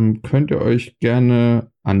bräuchtet, könnt ihr euch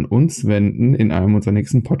gerne an uns wenden. In einem unserer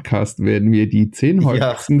nächsten Podcasts werden wir die 10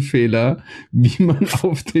 häufigsten Fehler, wie man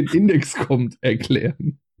auf den Index kommt,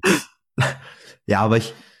 erklären. Ja, aber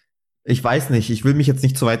ich weiß nicht, ich will mich jetzt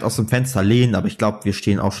nicht zu weit aus dem Fenster lehnen, aber ich glaube, wir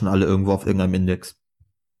stehen auch schon alle irgendwo auf irgendeinem Index.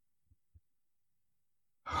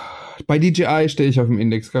 Bei DJI stehe ich auf dem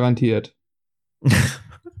Index, garantiert.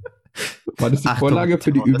 War das die Vorlage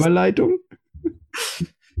für die Überleitung?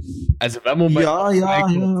 Also wenn man mal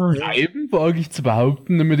bleiben, wage ich zu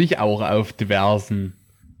behaupten, damit ich auch auf diversen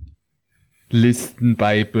Listen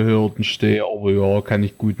bei Behörden stehe, aber ja, kann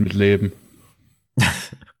ich gut mitleben.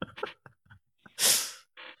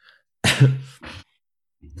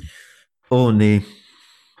 Oh nee.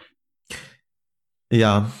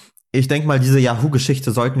 Ja, ich denke mal, diese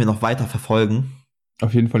Yahoo-Geschichte sollten wir noch weiter verfolgen.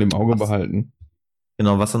 Auf jeden Fall im Auge behalten.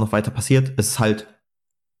 Genau, was da noch weiter passiert, ist halt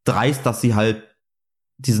dreist, dass sie halt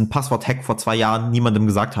diesen Passwort-Hack vor 2 Jahren niemandem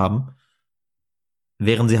gesagt haben.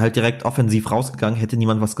 Wären sie halt direkt offensiv rausgegangen, hätte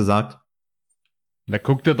niemand was gesagt. Da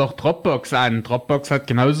guckt dir doch Dropbox an. Dropbox hat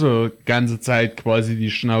genauso die ganze Zeit quasi die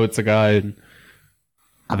Schnauze gehalten.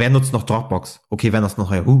 Aber wer nutzt noch Dropbox? Okay, wenn das noch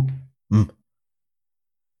Wollte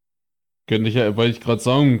ich gerade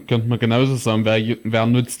sagen, könnte man genauso sagen, wer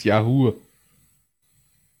nutzt Yahoo?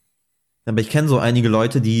 Aber ich kenne so einige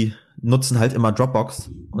Leute, die nutzen halt immer Dropbox.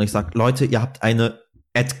 Und ich sag, Leute, ihr habt eine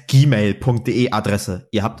 @gmail.de Adresse.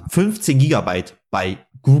 Ihr habt 15 Gigabyte bei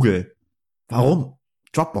Google. Warum?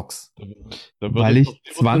 Dropbox. Weil ich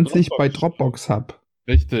 20 bei Dropbox habe.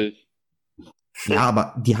 Richtig. Ja,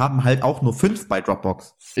 aber die haben halt auch nur 5 bei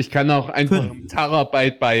Dropbox. Ich kann auch einfach ein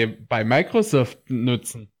Terabyte bei Microsoft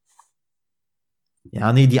nutzen.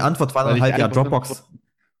 Ja, nee, die Antwort war dann halt ja Dropbox.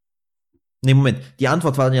 Nee, Moment. Die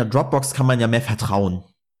Antwort war dann ja, Dropbox kann man ja mehr vertrauen.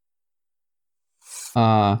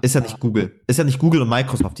 Ist ja nicht Google. Ist ja nicht Google und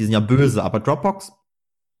Microsoft, die sind ja böse, aber Dropbox?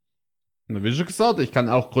 Na, wie schon gesagt, ich kann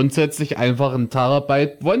auch grundsätzlich einfach ein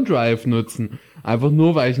Terabyte OneDrive nutzen. Einfach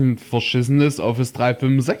nur, weil ich ein verschissenes Office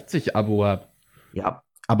 365 Abo habe. Ja,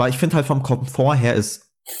 aber ich finde halt vom Komfort her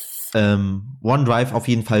ist OneDrive auf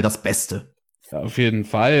jeden Fall das Beste. Ja, auf jeden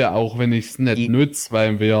Fall, auch wenn ich es nicht nutze,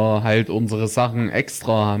 weil wir halt unsere Sachen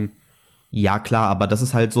extra haben. Ja, klar, aber das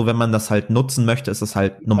ist halt so, wenn man das halt nutzen möchte, ist es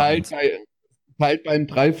halt Nummer 1. Halt beim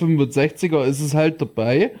 365er ist es halt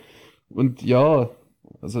dabei. Und ja,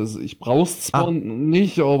 also ich brauch's zwar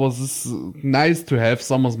nicht, aber es ist nice to have,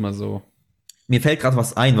 sagen wir es mal so. Mir fällt gerade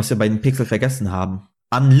was ein, was wir bei den Pixel vergessen haben.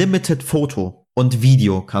 Unlimited Foto und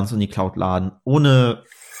Video kannst du in die Cloud laden, ohne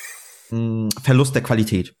Verlust der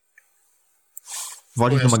Qualität.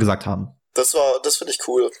 Wollte ich nochmal gesagt haben. Das finde ich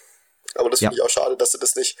cool. Aber das finde ich auch schade, dass sie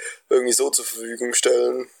das nicht irgendwie so zur Verfügung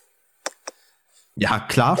stellen. Ja,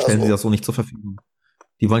 klar stellen sie das so nicht zur Verfügung.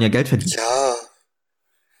 Die wollen ja Geld verdienen. Ja,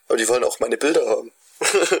 aber die wollen auch meine Bilder haben.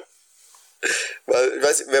 Weil, ich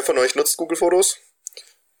weiß nicht, wer von euch nutzt Google Fotos?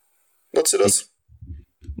 Nutzt ihr das?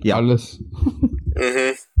 Ja. Alles.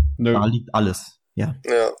 Da liegt alles. Ja.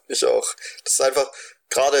 Ja, ich auch. Das ist einfach,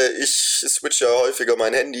 gerade ich switche ja häufiger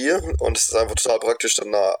mein Handy und es ist einfach total praktisch,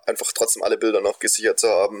 dann da einfach trotzdem alle Bilder noch gesichert zu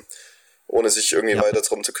haben, ohne sich irgendwie weiter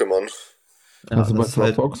drum zu kümmern. Ja, also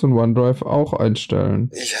bei Dropbox und OneDrive auch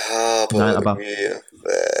einstellen. Ja, aber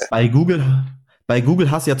bei Google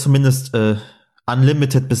hast du ja zumindest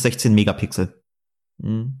Unlimited bis 16 Megapixel.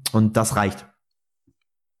 Und das reicht.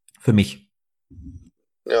 Für mich.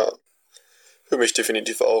 Ja, für mich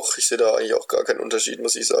definitiv auch. Ich sehe da eigentlich auch gar keinen Unterschied,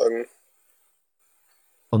 muss ich sagen.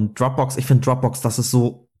 Und Dropbox, ich finde Dropbox, das ist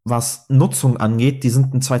so, was Nutzung angeht, die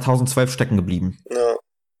sind in 2012 stecken geblieben. Ja.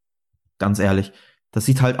 Ganz ehrlich. Das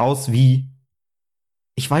sieht halt aus wie,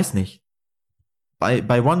 ich weiß nicht.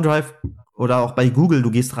 Bei OneDrive oder auch bei Google,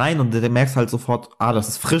 du gehst rein und du merkst halt sofort, das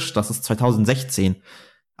ist frisch, das ist 2016.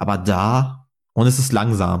 Aber da, und es ist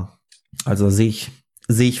langsam. Also sehe ich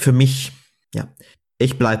für mich, ja,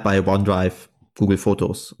 ich bleib bei OneDrive, Google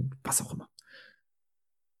Fotos, was auch immer.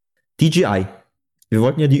 DJI. Wir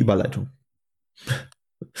wollten ja die Überleitung.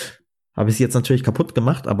 Habe ich sie jetzt natürlich kaputt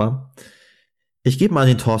gemacht, aber ich gebe mal an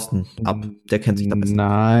den Thorsten ab. Der kennt sich da besser.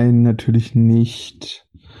 Nein, natürlich nicht.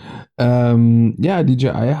 Ja,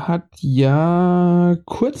 DJI hat ja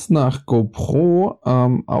kurz nach GoPro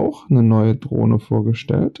auch eine neue Drohne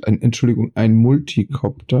vorgestellt. Ein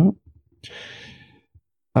Multicopter.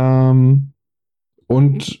 Und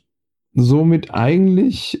somit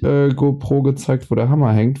eigentlich GoPro gezeigt, wo der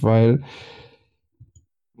Hammer hängt, weil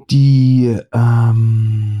die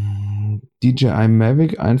DJI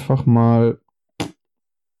Mavic einfach mal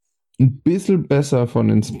ein bisschen besser von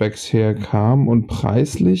den Specs her kam und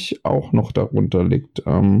preislich auch noch darunter liegt.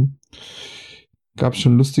 Gab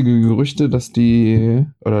schon lustige Gerüchte,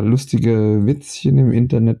 oder lustige Witzchen im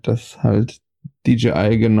Internet, dass halt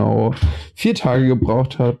DJI genau 4 Tage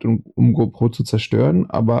gebraucht hat, um GoPro zu zerstören,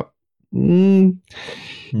 aber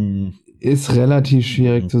ist relativ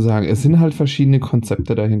schwierig zu sagen. Es sind halt verschiedene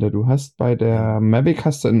Konzepte dahinter. Du hast bei der Mavic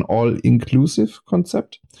ein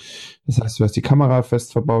All-Inclusive-Konzept. Das heißt, du hast die Kamera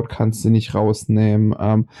fest verbaut, kannst sie nicht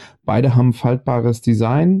rausnehmen. Beide haben faltbares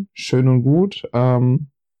Design, schön und gut.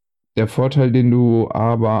 Der Vorteil, den du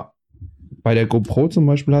aber bei der GoPro zum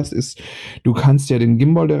Beispiel hast, ist, du kannst ja den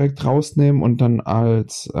Gimbal direkt rausnehmen und dann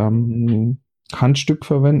als Handstück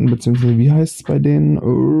verwenden, beziehungsweise wie heißt es bei denen?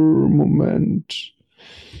 Moment.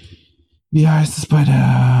 Wie heißt es bei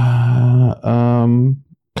der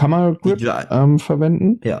Camera Grip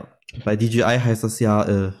verwenden? Ja, bei DJI heißt das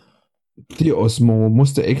ja die Osmo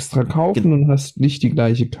musst du extra kaufen und hast nicht die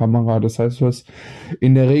gleiche Kamera. Das heißt, du hast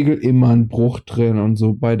in der Regel immer einen Bruch drin und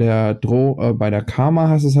so. Bei der Kama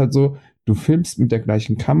hast du es halt so, du filmst mit der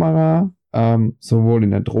gleichen Kamera, sowohl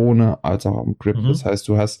in der Drohne als auch am Grip. Das heißt,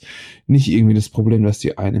 du hast nicht irgendwie das Problem, dass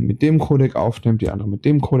die eine mit dem Codec aufnimmt, die andere mit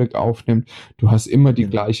dem Codec aufnimmt. Du hast immer die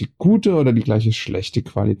gleiche gute oder die gleiche schlechte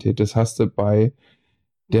Qualität. Das hast du bei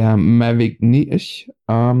Der Mavic nicht.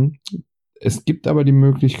 Es gibt aber die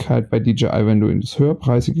Möglichkeit bei DJI, wenn du in das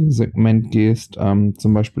höherpreisige Segment gehst,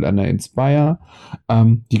 zum Beispiel an der Inspire,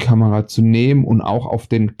 die Kamera zu nehmen und auch auf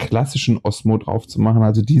den klassischen Osmo drauf zu machen.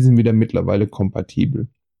 Also die sind wieder mittlerweile kompatibel.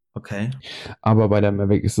 Okay. Aber bei der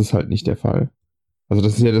Mavic ist es halt nicht der Fall. Also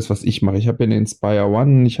das ist ja das, was ich mache. Ich habe ja eine Inspire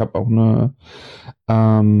One, ich habe auch eine,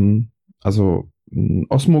 einen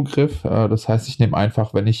Osmo-Griff. Das heißt, ich nehme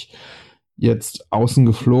einfach, wenn ich jetzt außen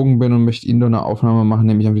geflogen bin und möchte Indoor eine Aufnahme machen,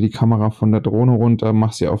 nehme ich einfach die Kamera von der Drohne runter,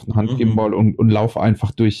 mache sie auf den Handgimbal und laufe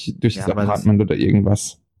einfach durch das Apartment oder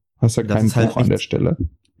irgendwas. Hast ja keinen Bruch an der Stelle.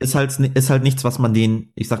 Ist halt nichts, was man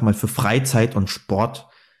ich sag mal, für Freizeit und Sport,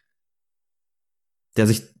 der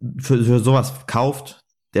sich für sowas kauft,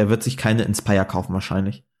 der wird sich keine Inspire kaufen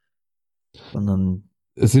wahrscheinlich. Sondern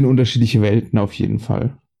es sind unterschiedliche Welten auf jeden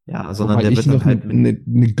Fall. Ja, sondern der wird dann halt eine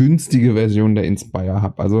günstige Version der Inspire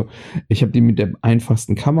habe. Also ich habe die mit der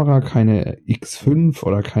einfachsten Kamera, keine X5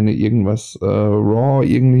 oder keine irgendwas RAW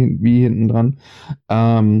irgendwie hinten dran.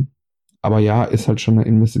 Aber ja, ist halt schon eine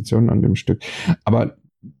Investition an dem Stück. Aber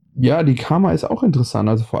ja, die Kamera ist auch interessant,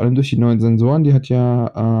 also vor allem durch die neuen Sensoren. Die hat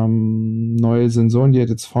ja neue Sensoren, die hat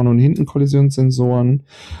jetzt vorne und hinten Kollisionssensoren,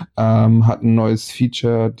 hat ein neues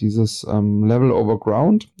Feature, dieses Level over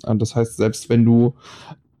Ground. Das heißt, selbst wenn du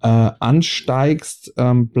ansteigst,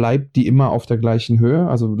 bleibt die immer auf der gleichen Höhe.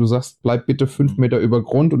 Also du sagst, bleib bitte 5 Meter über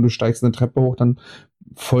Grund und du steigst eine Treppe hoch, dann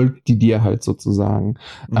folgt die dir halt sozusagen.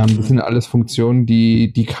 Das sind alles Funktionen,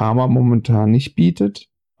 die Kamera momentan nicht bietet.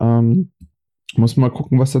 Muss mal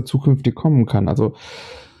gucken, was da zukünftig kommen kann. Also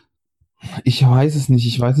ich weiß es nicht.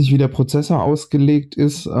 Ich weiß nicht, wie der Prozessor ausgelegt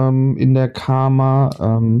ist in der Karma.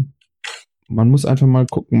 Man muss einfach mal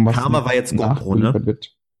gucken, was Karma war jetzt GoPro, ne?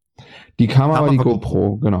 Wird. Die Karma war die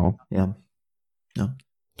GoPro, genau. Ja.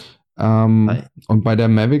 Und bei der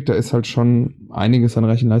Mavic, da ist halt schon einiges an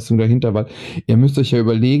Rechenleistung dahinter, weil ihr müsst euch ja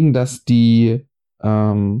überlegen, dass die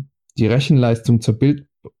Rechenleistung zur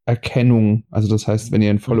Bilderkennung, also das heißt, wenn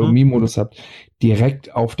ihr einen Follow-Me-Modus habt,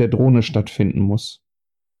 direkt auf der Drohne stattfinden muss.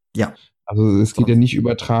 Ja. Also es geht ja nicht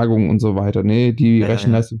Übertragung und so weiter. Nee, die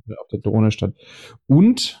Rechenleistung findet auf der Drohne statt.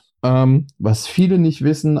 Und was viele nicht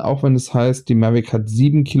wissen, auch wenn es heißt, die Mavic hat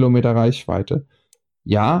 7 Kilometer Reichweite.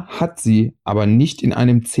 Ja, hat sie, aber nicht in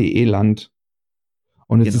einem CE-Land.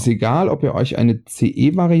 Und es ist egal, ob ihr euch eine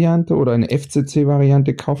CE-Variante oder eine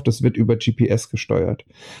FCC-Variante kauft, das wird über GPS gesteuert.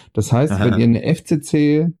 Das heißt, wenn ihr eine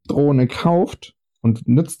FCC-Drohne kauft und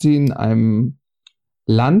nutzt die in einem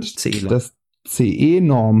Land, das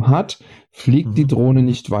CE-Norm hat, fliegt die Drohne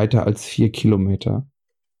nicht weiter als 4 Kilometer.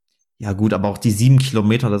 Ja gut, aber auch die 7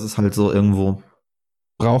 Kilometer, das ist halt so irgendwo.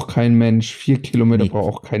 Braucht kein Mensch, 4 Kilometer braucht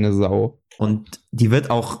auch keine Sau. Und die wird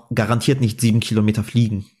auch garantiert nicht 7 Kilometer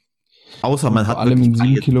fliegen. Außer man hat vor allem in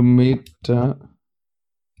 7 Kilometer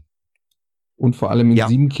und vor allem in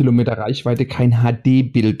 7 Kilometer Reichweite kein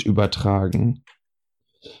HD-Bild übertragen.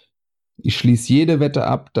 Ich schließe jede Wette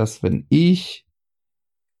ab, dass wenn ich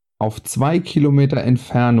auf 2 Kilometer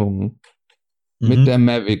Entfernung mit der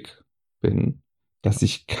Mavic bin, dass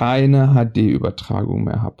ich keine HD-Übertragung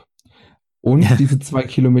mehr habe. Und diese 2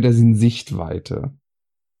 Kilometer sind Sichtweite.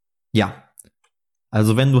 Ja.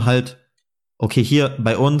 Also wenn du halt, okay, hier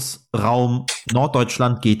bei uns, Raum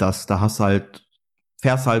Norddeutschland geht das. Da fährst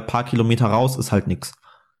halt ein paar Kilometer raus, ist halt nix.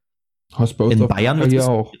 Hast bei uns in Bayern wird's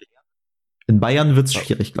auch. In Bayern wird es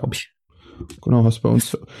schwierig, glaube ich. Genau, hast bei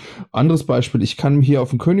uns. Anderes Beispiel, ich kann hier auf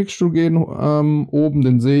den Königsstuhl gehen, oben,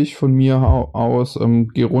 den sehe ich von mir aus,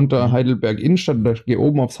 gehe runter Heidelberg Innenstadt, oder gehe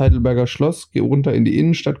oben aufs Heidelberger Schloss, gehe runter in die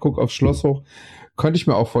Innenstadt, gucke aufs Schloss hoch. Könnte ich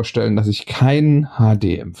mir auch vorstellen, dass ich keinen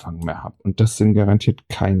HD-Empfang mehr habe. Und das sind garantiert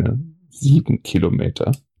keine 7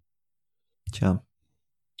 Kilometer. Tja.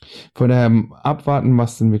 Von daher abwarten,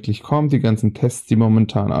 was denn wirklich kommt. Die ganzen Tests, die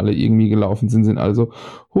momentan alle irgendwie gelaufen sind also,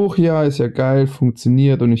 ja, ist ja geil,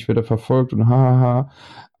 funktioniert und ich werde verfolgt und hahaha.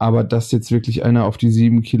 Aber dass jetzt wirklich einer auf die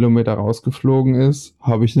 7 Kilometer rausgeflogen ist,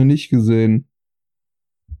 habe ich noch nicht gesehen.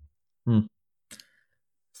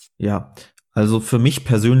 Ja, also für mich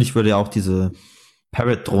persönlich würde ja auch diese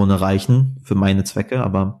Parrot-Drohne reichen, für meine Zwecke,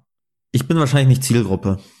 aber ich bin wahrscheinlich nicht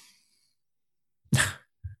Zielgruppe.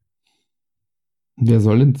 Wer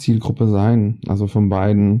soll denn Zielgruppe sein? Also von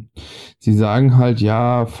beiden. Sie sagen halt,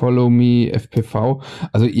 ja, Follow Me, FPV.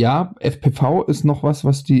 Also ja, FPV ist noch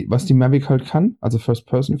was die Mavic halt kann, also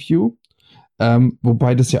First-Person-View.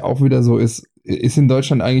 Wobei das ja auch wieder so ist in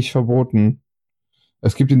Deutschland eigentlich verboten.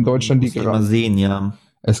 Es gibt in Deutschland mal sehen, ja.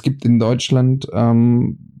 Es gibt in Deutschland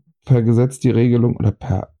per Gesetz die Regelung, oder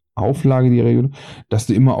per Auflage, die Regel, dass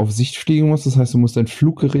du immer auf Sicht fliegen musst. Das heißt, du musst dein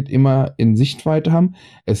Fluggerät immer in Sichtweite haben.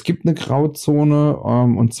 Es gibt eine Grauzone,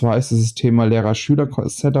 und zwar ist das Thema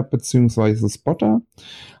Lehrer-Schüler-Setup beziehungsweise Spotter.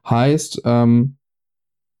 Heißt,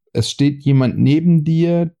 es steht jemand neben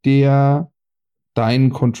dir, der deinen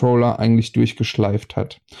Controller eigentlich durchgeschleift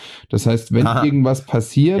hat. Das heißt, wenn irgendwas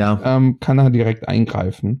passiert, kann er direkt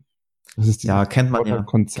eingreifen. Das ist kennt man ja.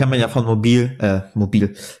 Kennt man ja von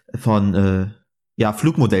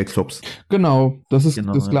Flugmodellclubs. Genau, das ist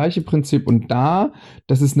das gleiche Prinzip. Und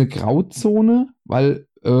das ist eine Grauzone, weil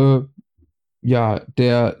der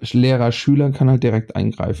Lehrer-Schüler kann halt direkt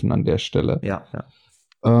eingreifen an der Stelle. Ja.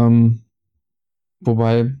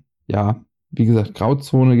 Wobei, wie gesagt,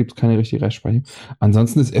 Grauzone gibt es keine richtige Rechtsprechung.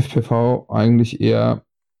 Ansonsten ist FPV eigentlich eher,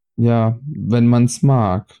 wenn man es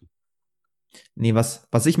mag. Nee,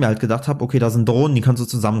 was ich mir halt gedacht habe, okay, da sind Drohnen, die kannst du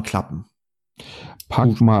zusammenklappen.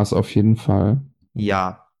 Packmaß auf jeden Fall.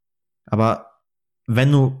 Ja, aber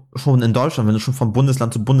wenn du schon von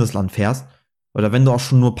Bundesland zu Bundesland fährst, oder wenn du auch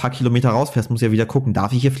schon nur ein paar Kilometer rausfährst, musst du ja wieder gucken,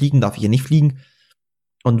 darf ich hier fliegen, darf ich hier nicht fliegen?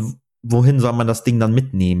 Und wohin soll man das Ding dann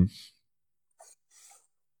mitnehmen?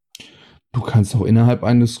 Du kannst auch innerhalb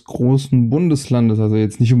eines großen Bundeslandes, also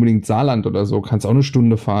jetzt nicht unbedingt Saarland oder so, kannst auch eine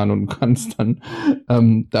Stunde fahren und kannst dann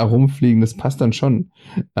da rumfliegen, das passt dann schon.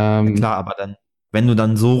 Klar, aber dann, wenn du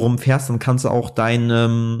dann so rumfährst, dann kannst du auch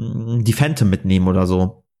die Phantom mitnehmen oder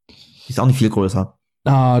so. Die ist auch nicht viel größer.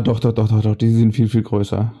 Doch, die sind viel, viel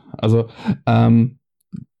größer. Also,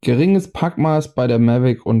 geringes Packmaß bei der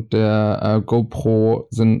Mavic und der GoPro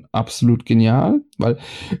sind absolut genial, weil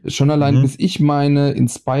schon allein bis ich meine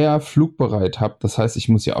Inspire flugbereit habe, das heißt, ich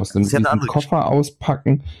muss sie aus dem Koffer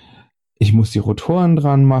auspacken, ich muss die Rotoren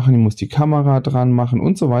dran machen, ich muss die Kamera dran machen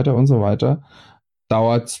und so weiter,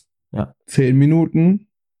 dauert 10 Minuten.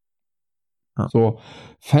 Ja. So,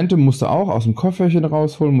 Phantom musst du auch aus dem Kofferchen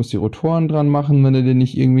rausholen, musst die Rotoren dran machen, wenn du dir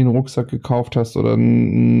nicht irgendwie einen Rucksack gekauft hast oder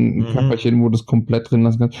ein Köfferchen, wo du es komplett drin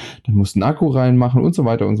lassen kannst. Dann musst du einen Akku reinmachen und so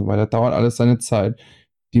weiter. Dauert alles seine Zeit.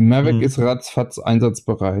 Die Mavic ist ratzfatz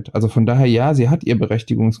einsatzbereit. Also von daher, sie hat ihr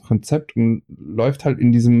Berechtigungskonzept und läuft halt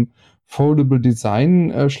in diesem Foldable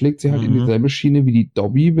Design, schlägt sie halt in dieselbe Schiene wie die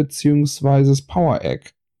Dobby beziehungsweise das Power Egg.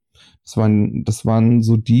 Das waren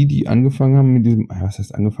so die angefangen haben mit diesem,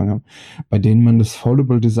 bei denen man das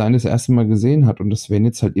Foldable Design das erste Mal gesehen hat, und das werden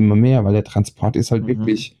jetzt halt immer mehr, weil der Transport ist halt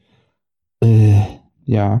wirklich, du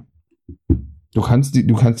kannst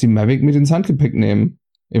die Mavic mit ins Handgepäck nehmen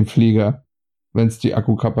im Flieger, wenn es die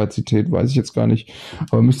Akkukapazität, weiß ich jetzt gar nicht,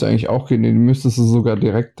 aber müsste eigentlich auch gehen, die müsstest du sogar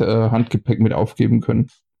direkt Handgepäck mit aufgeben können.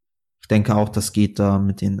 Ich denke auch, das geht da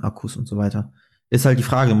mit den Akkus und so weiter. Ist halt die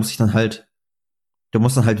Frage, du musst dann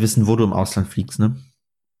halt wissen, wo du im Ausland fliegst, ne?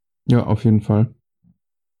 Ja, auf jeden Fall.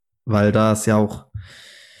 Weil da ist ja auch,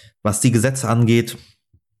 was die Gesetze angeht,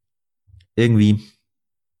 irgendwie.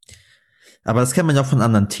 Aber das kennt man ja auch von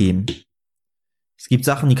anderen Themen. Es gibt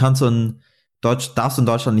Sachen, die darfst du in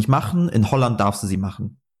Deutschland nicht machen, in Holland darfst du sie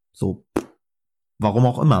machen. So. Warum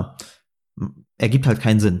auch immer. Ergibt halt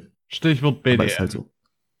keinen Sinn. Stichwort BDM. Aber ist halt so.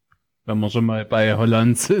 Wenn wir schon mal bei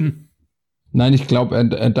Holland sind. Nein, ich glaube,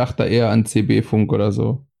 er dachte eher an CB-Funk oder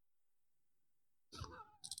so.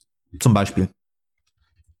 Zum Beispiel.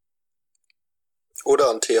 Oder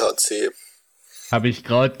an THC. Habe ich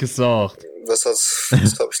gerade gesagt. Was hab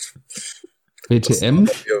ich? ETM?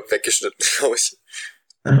 Das hier weggeschnitten, glaube ich.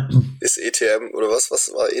 Ist ETM oder was?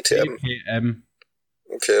 Was war ETM? ETM.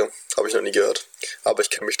 Okay, habe ich noch nie gehört. Aber ich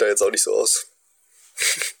kenne mich da jetzt auch nicht so aus.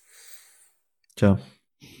 Tja.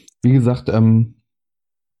 Wie gesagt,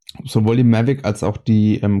 sowohl die Mavic als auch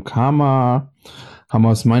die Karma haben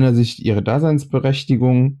aus meiner Sicht ihre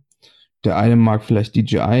Daseinsberechtigung. Der eine mag vielleicht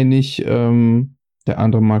DJI nicht, der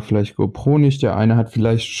andere mag vielleicht GoPro nicht, der eine hat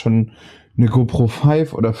vielleicht schon eine GoPro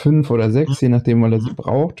 5 oder 5 oder 6, je nachdem, weil er sie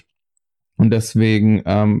braucht. Und deswegen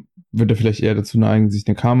wird er vielleicht eher dazu neigen, sich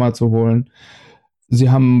eine Karma zu holen.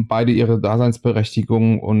 Sie haben beide ihre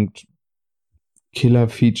Daseinsberechtigung und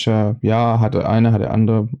Killer-Feature, hat der eine, hat der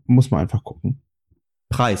andere, muss man einfach gucken.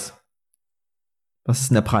 Preis. Was ist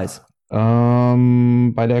denn der Preis?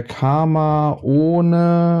 Bei der Karma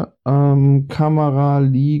ohne Kamera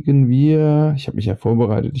liegen wir, ich habe mich ja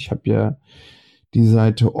vorbereitet, ich habe ja die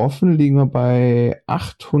Seite offen, liegen wir bei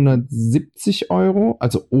 870 €,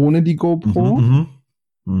 also ohne die GoPro,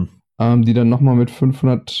 die dann nochmal mit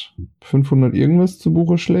 500 irgendwas zu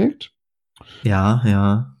Buche schlägt.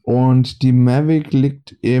 Ja. Und die Mavic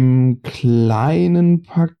liegt im kleinen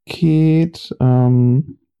Paket,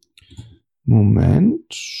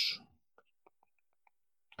 Moment,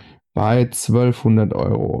 bei 1200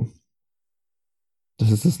 €. Das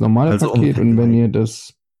ist das normale Paket, und wenn ihr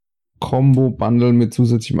das Combo-Bundle mit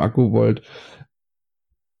zusätzlichem Akkuvolt.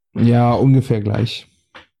 Ja, ungefähr gleich.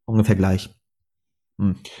 Ungefähr gleich.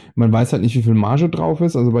 Man weiß halt nicht, wie viel Marge drauf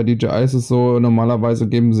ist. Also bei DJI ist es so, normalerweise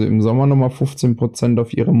geben sie im Sommer nochmal 15%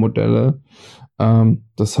 auf ihre Modelle.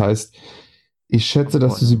 Das heißt, ich schätze,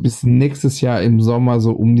 dass du sie bis nächstes Jahr im Sommer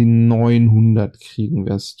so um die 900 kriegen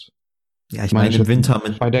wirst. Ja, ich meine, im Winter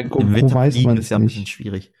bei der GoPro weiß man es ja nicht. Ein bisschen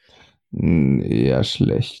schwierig. Eher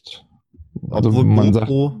schlecht. Also obwohl man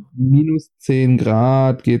GoPro sagt, minus 10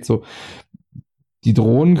 Grad geht so. Die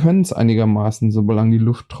Drohnen können es einigermaßen, solange die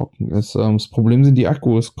Luft trocken ist. Das Problem sind die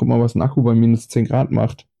Akkus. Guck mal, was ein Akku bei minus 10 Grad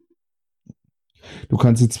macht. Du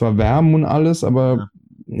kannst sie zwar wärmen und alles, aber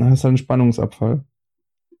hast halt einen Spannungsabfall.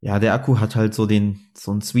 Ja, der Akku hat halt so einen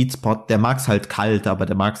Sweet Spot. Der mag's halt kalt, aber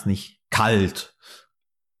der mag's nicht kalt.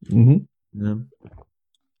 Mhm. Ja.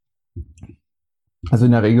 Also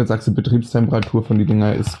in der Regel sagst du, Betriebstemperatur von die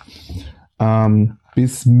Dinger ist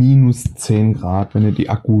bis minus 10 Grad, wenn du die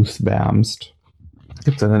Akkus wärmst.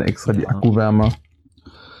 Gibt es ja dann extra die Akkuwärmer.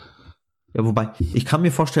 Ja, wobei, ich kann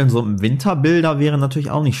mir vorstellen, so im Winterbilder wäre natürlich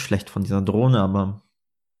auch nicht schlecht von dieser Drohne, aber...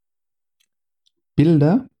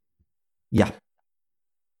 Bilder? Ja.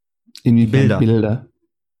 Inwiefern Bilder?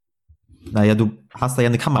 Naja, du hast da ja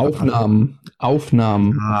eine Kamera.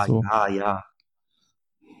 Aufnahmen. Ah, so. Ja.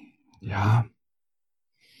 Ja.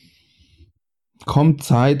 Kommt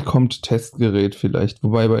Zeit, kommt Testgerät vielleicht.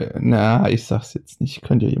 Wobei, ich sag's jetzt nicht.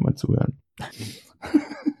 Könnte ja jemand zuhören.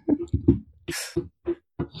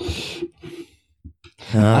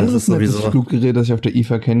 Ja, anderes nettes Fluggerät, das ich auf der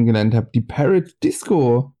IFA kennengelernt habe, die Parrot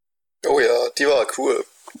Disco. Oh ja, die war cool.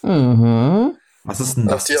 Aha. Was ist denn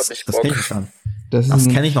das? Die hab ich das Bock. kenne ich schon. Das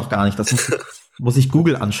kenne ich noch gar nicht. Das muss ich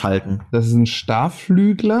Google anschalten. Das ist ein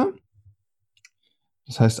Starrflügler.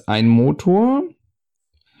 Das heißt, ein Motor.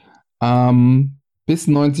 Bis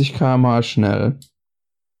 90 km/h schnell.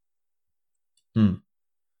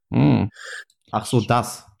 Ach so,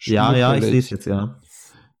 das. Ja, ich sehe es jetzt, ja.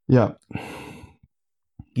 Ja.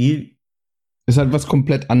 Die ist halt was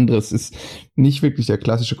komplett anderes. Ist nicht wirklich der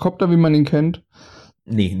klassische Copter, wie man ihn kennt.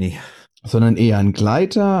 Nee. Sondern eher ein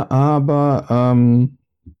Gleiter, aber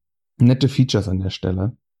nette Features an der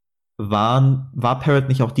Stelle. War Parrot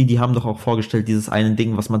nicht auch die haben doch auch vorgestellt, dieses eine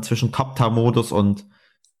Ding, was man zwischen Copter-Modus und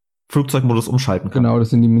Flugzeugmodus umschalten kann. Genau,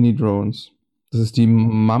 das sind die Mini-Drones. Das ist die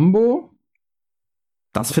Mambo.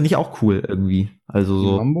 Das finde ich auch cool irgendwie. Also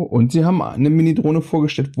so. Mambo. Und sie haben eine Mini-Drohne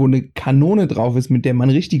vorgestellt, wo eine Kanone drauf ist, mit der man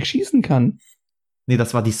richtig schießen kann. Nee,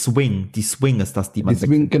 das war die Swing. Die Swing ist das, die man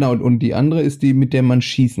Swing, genau, und die andere ist die, mit der man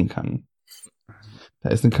schießen kann. Da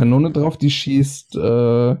ist eine Kanone drauf, die schießt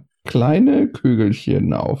kleine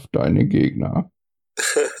Kügelchen auf deine Gegner.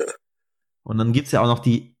 Und dann gibt es ja auch noch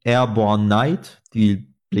die Airborne Knight,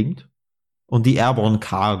 die blinkt. Und die Airborne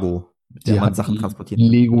Cargo, mit der man Sachen transportiert.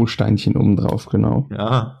 Lego-Steinchen oben drauf, genau.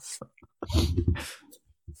 Ja.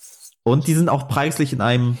 Und die sind auch preislich in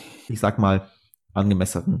einem, ich sag mal,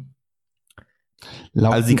 angemessenen.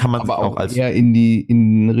 Also die kann man aber auch als eher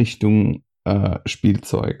in Richtung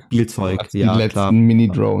Spielzeug. Spielzeug, ja, die letzten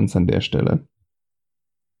Mini-Drones an der Stelle.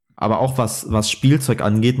 Aber auch was Spielzeug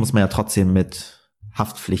angeht, muss man ja trotzdem mit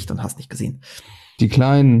Haftpflicht und hast nicht gesehen. Die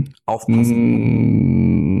kleinen aufpassen.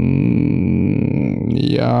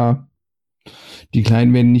 Ja. Die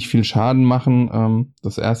Kleinen werden nicht viel Schaden machen.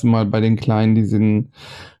 Das erste Mal bei den Kleinen, die sind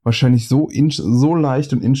wahrscheinlich so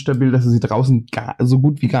leicht und instabil, dass du sie draußen so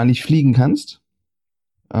gut wie gar nicht fliegen kannst.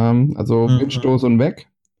 Also Windstoß und weg.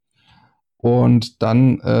 Und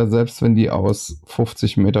dann, selbst wenn die aus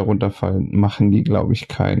 50 Meter runterfallen, machen die, glaube ich,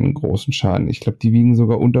 keinen großen Schaden. Ich glaube, die wiegen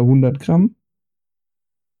sogar unter 100 Gramm.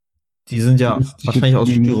 Die sind ja wahrscheinlich aus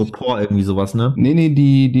Styropor irgendwie sowas, ne? Nee,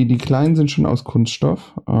 die Kleinen sind schon aus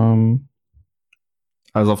Kunststoff.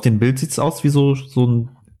 Also auf dem Bild sieht es aus wie so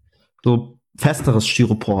festeres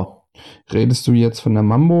Styropor. Redest du jetzt von der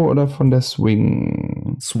Mambo oder von der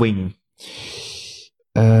Swing? Swing.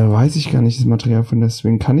 Weiß ich gar nicht, das Material von der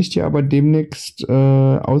Swing. Kann ich dir aber demnächst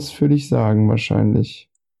ausführlich sagen, wahrscheinlich.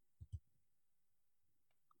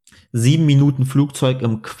 7 Minuten Flugzeug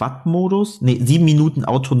im Quad-Modus? Nee, 7 Minuten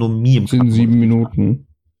Autonomie im Quad-Modus. 7 Minuten.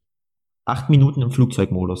 8 Minuten im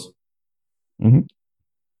Flugzeugmodus. Mhm.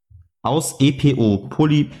 Aus EPO,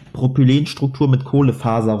 Polypropylenstruktur mit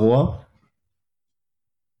Kohlefaserrohr.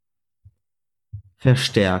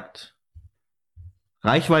 Verstärkt.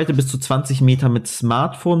 Reichweite bis zu 20 Meter mit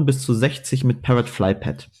Smartphone, bis zu 60 mit Parrot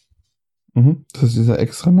Flypad. Mhm. Das ist dieser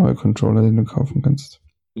extra neue Controller, den du kaufen kannst.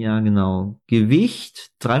 Ja, genau.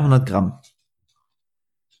 Gewicht 300 Gramm.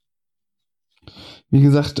 Wie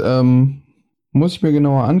gesagt, Muss ich mir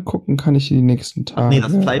genauer angucken, kann ich in die nächsten Tage. Nee,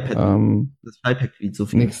 das Flypad wiegt so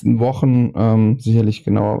viel. Nächsten Wochen sicherlich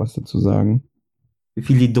genauer was dazu sagen. Wie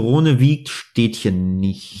viel die Drohne wiegt, steht hier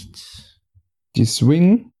nicht. Die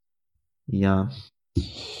Swing? Ja.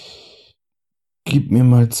 Gib mir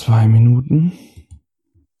mal 2 Minuten.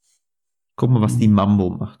 Guck mal, was die Mambo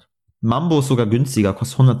macht. Mambo ist sogar günstiger,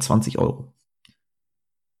 kostet 120 €.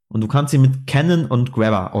 Und du kannst sie mit Canon und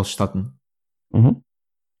Grabber ausstatten. Mhm.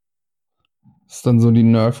 Das ist dann so die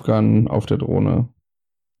Nerf Gun auf der Drohne.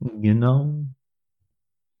 Genau.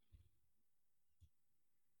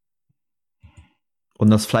 Und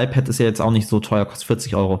das Flypad ist ja jetzt auch nicht so teuer, kostet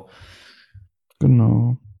 40 €.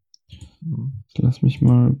 Genau. Lass mich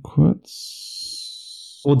mal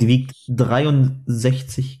kurz. Oh, die wiegt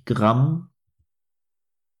 63 Gramm.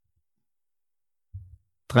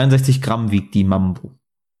 63 Gramm wiegt die Mambo.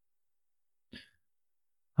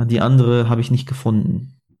 Die andere habe ich nicht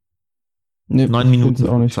gefunden. Nee, 9 Minuten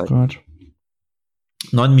auch nicht Flugzeit.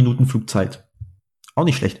 9 Minuten Flugzeit. Auch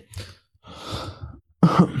nicht schlecht.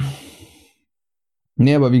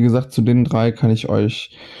 Nee, aber wie gesagt, zu den 3 kann ich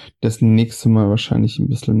euch das nächste Mal wahrscheinlich ein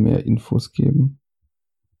bisschen mehr Infos geben.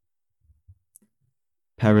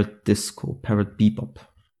 Parrot Disco, Parrot Bebop.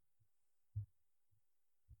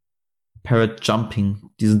 Parrot Jumping.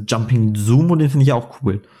 Diesen Jumping Sumo, den finde ich auch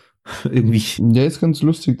cool. Irgendwie. Der ist ganz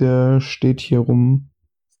lustig, der steht hier rum.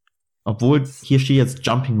 Obwohl, hier steht jetzt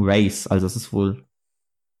Jumping Race, also das ist wohl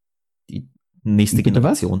die nächste Bitte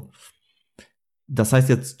Generation. Was? Das heißt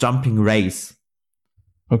jetzt Jumping Race.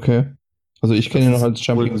 Okay. Also ich kenne ihn noch als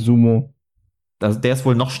Jumping Sumo. Der ist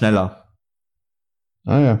wohl noch schneller.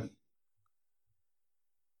 Ah ja.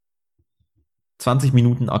 20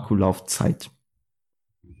 Minuten Akkulaufzeit.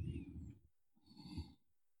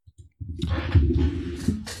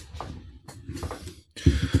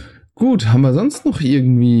 Gut, haben wir sonst noch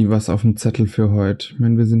irgendwie was auf dem Zettel für heute? Ich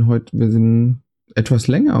meine, wir sind etwas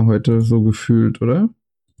länger heute so gefühlt, oder?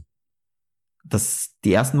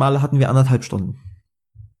 Die ersten Male hatten wir 1,5 Stunden.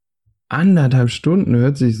 1,5 Stunden?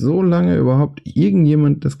 Hört sich so lange überhaupt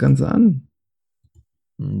irgendjemand das Ganze an?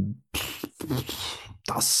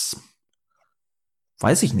 Das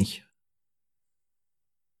weiß ich nicht.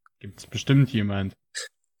 Gibt's bestimmt jemand.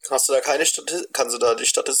 Hast du da keine Statistik? Kannst du da die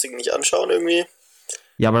Statistiken nicht anschauen irgendwie?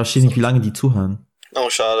 Ja, aber da steht nicht, wie lange die zuhören. Oh,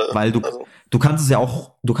 schade. Weil du kannst es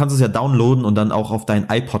ja downloaden und dann auch auf dein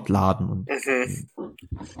iPod laden.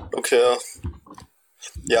 Okay.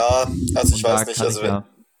 Ja, also ich weiß nicht, also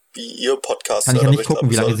wie ihr Podcast kann ich ja nicht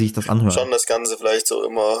gucken, wie lange sich das anhört. Schon das Ganze vielleicht so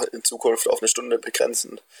immer in Zukunft auf 1 Stunde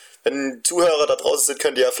begrenzen. Wenn Zuhörer da draußen sind,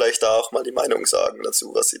 könnt ihr ja vielleicht da auch mal die Meinung sagen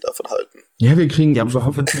dazu, was sie davon halten. Ja, wir haben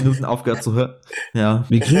schon 5 Minuten aufgehört zu hören. Ja.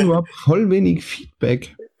 Wir kriegen überhaupt voll wenig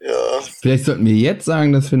Feedback. Ja. Vielleicht sollten wir jetzt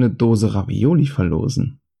sagen, dass wir eine Dose Ravioli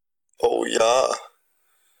verlosen. Oh ja.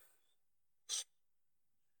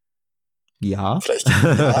 Ja. Vielleicht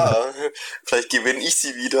gewinne ich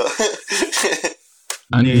sie wieder.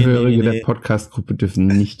 Angehörige der Podcast-Gruppe dürfen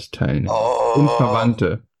nicht teilnehmen. Oh. Und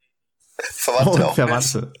Verwandte.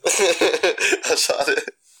 Verwandte. Schade.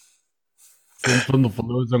 Sind von der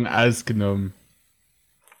Verlosung ausgenommen.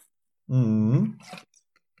 Mhm.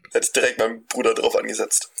 Hätte ich direkt meinen Bruder drauf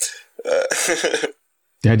angesetzt.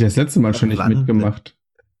 Der hat ja das letzte Mal schon nicht mitgemacht.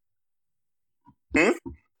 Hm?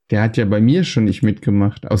 Der hat ja bei mir schon nicht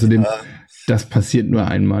mitgemacht. Außerdem, das passiert nur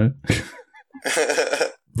einmal.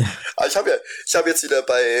 Ich habe jetzt wieder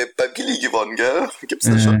beim Gilly gewonnen, gell? Gibt's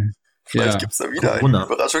da schon? Vielleicht gibt's da wieder ein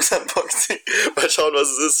Überraschungsunboxing. Mal schauen, was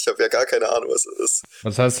es ist. Ich habe ja gar keine Ahnung, was es ist.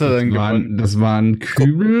 Was hast du denn gewonnen? Das waren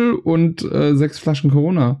Kübel und 6 Flaschen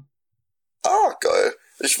Corona. Ah, geil.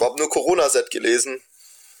 Ich habe nur Corona-Set gelesen.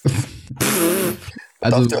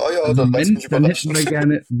 Also, dachte,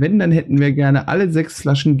 dann hätten wir gerne alle 6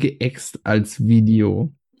 Flaschen geäxt als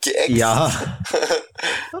Video. Geäxt? Ja.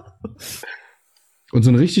 Und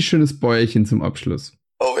so ein richtig schönes Bäuerchen zum Abschluss.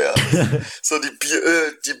 Oh ja. So die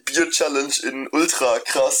Bier-Challenge in ultra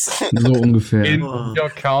krass. So ungefähr. In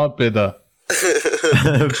 4K bitte.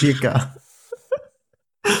 4K.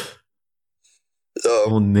 Ja.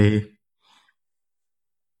 Oh nee.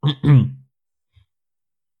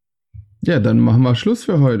 Ja, dann machen wir Schluss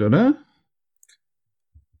für heute, oder?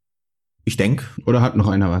 Ich denke. Oder hat noch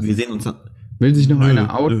einer was? Wir sehen uns dann. Will sich noch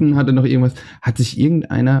einer outen? Hatte noch irgendwas? Hat sich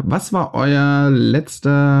irgendeiner... Was war euer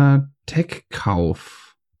letzter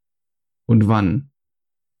Tech-Kauf? Und wann?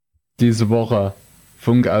 Diese Woche.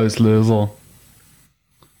 Funkauslöser.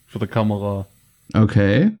 Für die Kamera.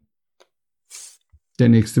 Okay. Der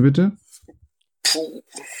nächste bitte. Puh.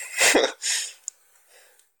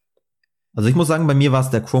 Also ich muss sagen, bei mir war es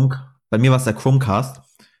der Chromecast.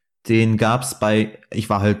 Den gab's ich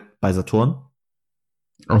war halt bei Saturn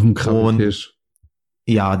Auf dem Krabbeltisch.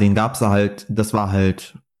 Ja, den gab's halt, das war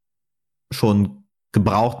halt schon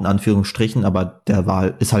gebraucht, in Anführungsstrichen, aber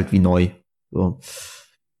ist halt wie neu. So.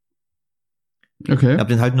 Okay.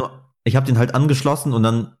 Ich hab den halt angeschlossen und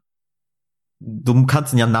dann, du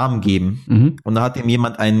kannst ihm ja einen Namen geben. Mhm. Und da hat ihm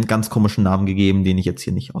jemand einen ganz komischen Namen gegeben, den ich jetzt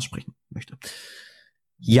hier nicht aussprechen möchte.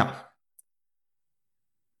 Ja.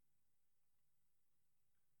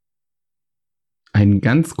 Einen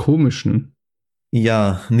ganz komischen.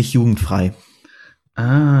 Ja, nicht jugendfrei.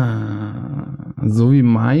 So wie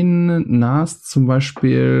mein NAS zum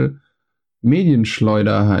Beispiel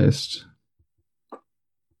Medienschleuder heißt.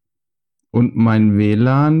 Und mein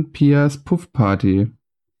WLAN Pias Puffparty.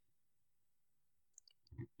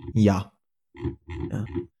 Ja.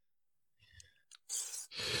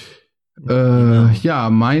 Ja,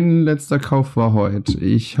 mein letzter Kauf war heute.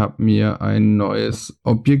 Ich habe mir ein neues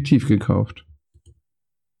Objektiv gekauft.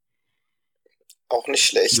 Auch nicht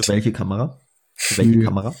schlecht. Für welche Kamera?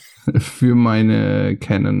 Für meine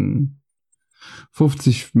Canon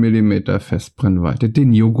 50 mm Festbrennweite.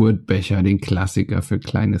 Den Joghurtbecher, den Klassiker für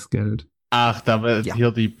kleines Geld. Ach, da war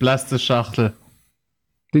hier die Plastikschachtel.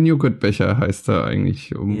 Den Joghurtbecher heißt er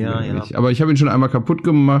eigentlich umgänglich. Ja. Aber ich habe ihn schon einmal kaputt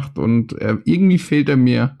gemacht und irgendwie fehlt er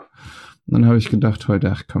mir. Und dann habe ich gedacht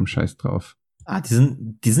heute, ach komm, scheiß drauf.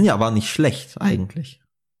 Die sind ja aber nicht schlecht eigentlich.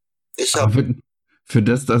 Für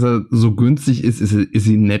das, dass er so günstig ist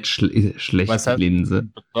sie nicht schlecht, was hat Linse.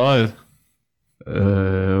 Toll.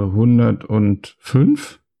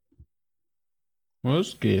 105?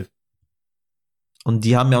 Was geht? Und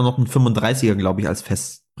die haben ja auch noch einen 35er, glaube ich, als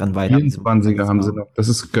Festbrennweite. 24er haben sie noch. Das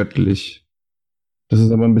ist göttlich. Das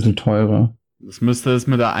ist aber ein bisschen teurer. Das müsste es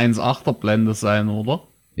mit der 1.8er Blende sein, oder?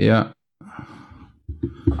 Ja.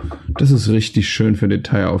 Das ist richtig schön für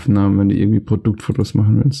Detailaufnahmen, wenn du irgendwie Produktfotos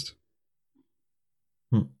machen willst.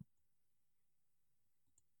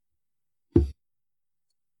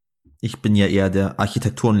 Ich bin ja eher der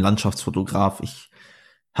Architektur- und Landschaftsfotograf. Ich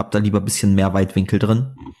habe da lieber ein bisschen mehr Weitwinkel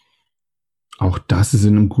drin. Auch das ist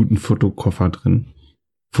in einem guten Fotokoffer drin.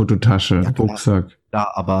 Fototasche, ja, Rucksack.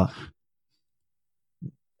 Ja, aber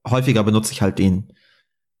häufiger benutze ich halt den.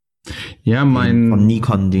 Ja, von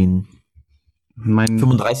Nikon, den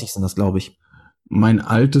 35 sind das, glaube ich. Mein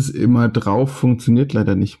altes immer drauf funktioniert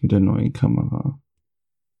leider nicht mit der neuen Kamera.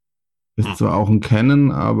 Ist zwar auch ein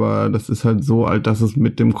Canon, aber das ist halt so alt, dass es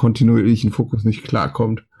mit dem kontinuierlichen Fokus nicht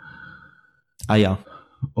klarkommt. Ah ja.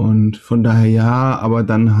 Und von daher ja, aber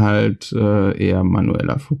dann halt eher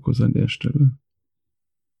manueller Fokus an der Stelle.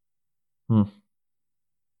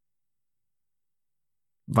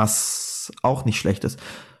 Was auch nicht schlecht ist.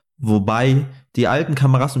 Wobei die alten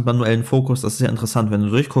Kameras mit manuellen Fokus, das ist ja interessant, wenn du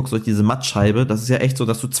durchguckst durch diese Mattscheibe, das ist ja echt so,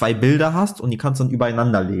 dass du zwei Bilder hast und die kannst du dann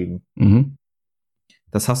übereinander legen. Mhm.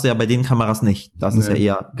 Das hast du ja bei den Kameras nicht. Das ist ja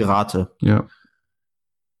eher Gerate. Ja.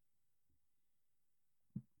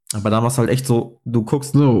 Aber da machst du halt echt so, du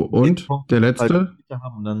guckst. So, und der letzte?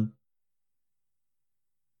 Haben und dann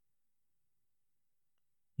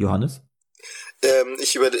Johannes?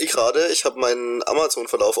 Ich überlege gerade, ich habe meinen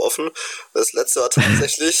Amazon-Verlauf offen. Das letzte war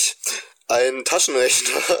tatsächlich ein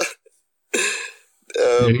Taschenrechner.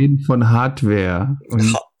 Wir reden von Hardware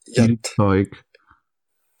und Spielzeug.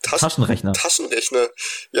 Taschenrechner. Taschenrechner.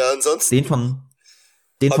 Ja, ansonsten. Den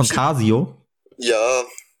von Casio. Ja.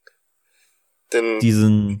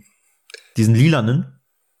 Diesen lilanen.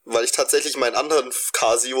 Weil ich tatsächlich meinen anderen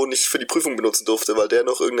Casio nicht für die Prüfung benutzen durfte, weil der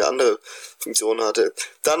noch irgendeine andere Funktion hatte.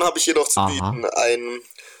 Dann habe ich jedoch zu bieten einen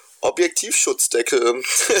Objektivschutzdeckel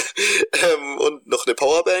und noch eine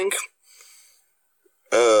Powerbank.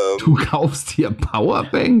 Du kaufst hier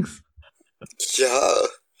Powerbanks? Ja.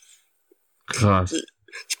 Krass.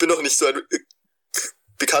 Ich bin doch nicht so ein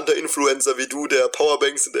bekannter Influencer wie du, der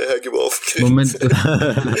Powerbanks hinterhergeworfen kriegt. Moment,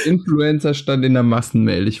 der Influencer stand in der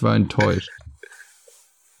Massenmail, ich war enttäuscht.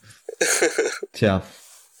 Tja.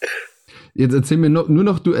 Jetzt erzähl mir nur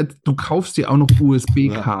noch, du kaufst dir auch noch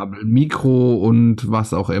USB-Kabel, Mikro und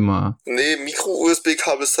was auch immer. Nee,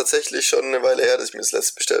 Micro-USB-Kabel ist tatsächlich schon eine Weile her, dass ich mir das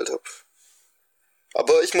letzte bestellt habe.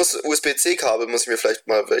 Aber ich muss USB-C-Kabel, muss ich mir vielleicht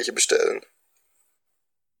mal welche bestellen.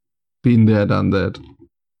 Been there, done that.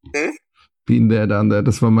 Been there, done that.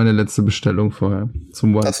 Das war meine letzte Bestellung vorher.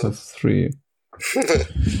 Zum OnePlus 3.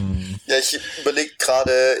 Ja, ich überlege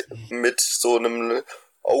gerade mit so einem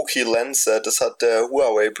Oki Lens-Set, das hat der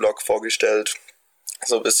Huawei-Blog vorgestellt.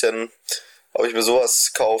 So ein bisschen, ob ich mir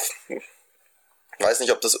sowas kaufe. Weiß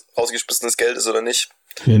nicht, ob das rausgeschmissenes Geld ist oder nicht.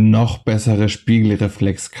 Für noch bessere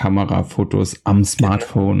Spiegelreflex-Kamera-Fotos am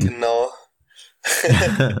Smartphone. Genau.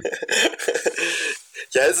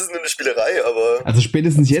 Ja, es ist nur eine Spielerei, aber... Also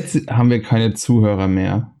spätestens jetzt haben wir keine Zuhörer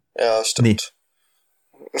mehr. Ja, stimmt.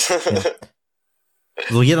 Ja.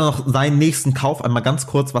 So, jeder noch seinen nächsten Kauf, einmal ganz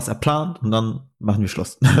kurz, was er plant, und dann machen wir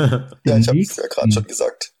Schluss. Ja, ich habe es ja gerade schon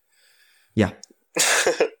gesagt. Ja.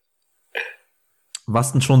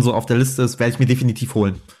 Was denn schon so auf der Liste ist, werde ich mir definitiv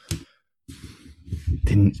holen.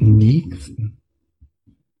 Den nächsten.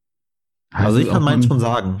 Also ich kann meinen schon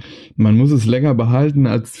sagen. Man muss es länger behalten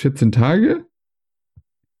als 14 Tage?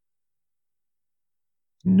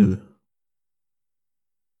 Nö.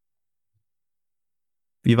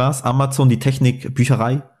 Wie war's? Amazon, die Technik,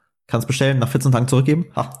 Bücherei. Kannst bestellen, nach 14 Tagen zurückgeben?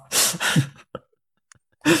 Ha.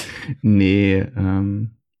 Nee,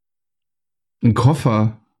 ein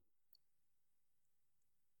Koffer.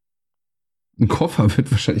 Ein Koffer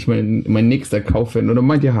wird wahrscheinlich mein nächster Kauf werden. Oder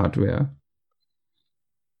meint ihr Hardware?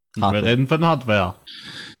 Wir reden von Hardware.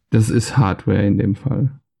 Das ist Hardware in dem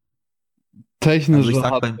Fall. Technische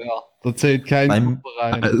Hardware. Da zählt kein Koffer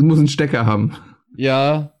rein. Also es muss einen Stecker haben.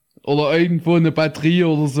 Ja, oder irgendwo eine Batterie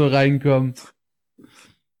oder so reinkommt.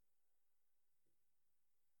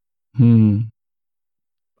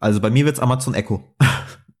 Also bei mir wird's Amazon Echo.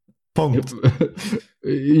 Punkt.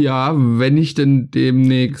 Ja, wenn ich denn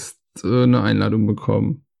demnächst eine Einladung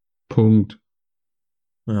bekomme. Punkt.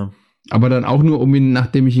 Ja. Aber dann auch nur, um ihn,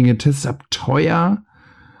 nachdem ich ihn getestet habe, teuer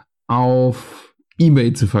auf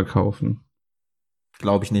eBay zu verkaufen.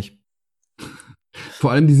 Glaube ich nicht.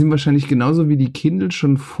 Vor allem, die sind wahrscheinlich genauso wie die Kindle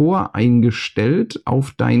schon voreingestellt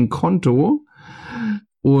auf dein Konto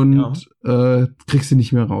und kriegst sie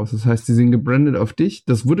nicht mehr raus. Das heißt, die sind gebrandet auf dich.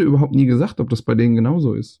 Das wurde überhaupt nie gesagt, ob das bei denen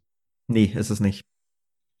genauso ist. Nee, ist es nicht.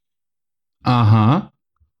 Aha.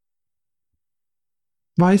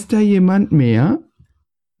 Weiß da jemand mehr?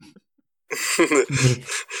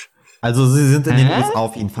 Also sie sind in den USA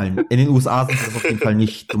auf jeden Fall. In den USA sind sie das auf jeden Fall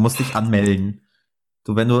nicht. Du musst dich anmelden.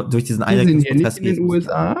 Du, wenn du durch diesen Einladungsprozess gehst. In den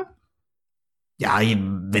USA? Ja,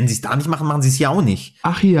 wenn sie es da nicht machen, machen sie es ja auch nicht.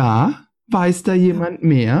 Ach ja? Weiß da jemand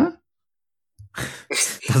mehr?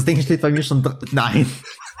 Das Ding steht bei mir schon Nein.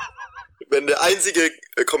 Wenn der einzige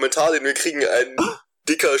Kommentar, den wir kriegen, ein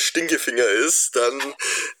dicker Stinkefinger ist, dann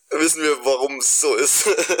wissen wir, warum es so ist.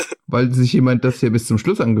 Weil sich jemand das hier bis zum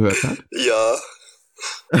Schluss angehört hat? Ja.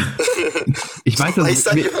 Ich weiß,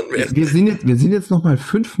 wir sind jetzt noch mal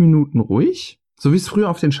 5 Minuten ruhig, so wie es früher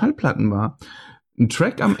auf den Schallplatten war. Ein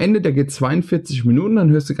Track am Ende, der geht 42 Minuten, dann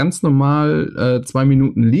hörst du ganz normal 2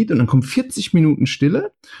 Minuten Lied und dann kommt 40 Minuten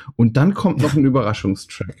Stille und dann kommt noch ein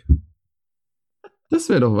Überraschungstrack. Das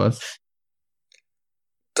wäre doch was.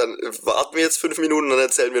 Dann warten wir jetzt 5 Minuten, dann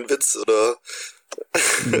erzählen wir einen Witz, oder?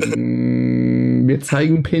 Wir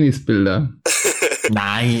zeigen Penisbilder.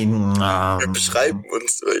 Nein. Wir beschreiben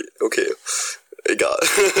uns. Okay, egal.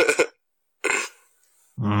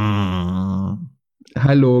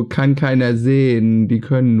 Hallo, kann keiner sehen, die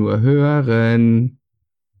können nur hören.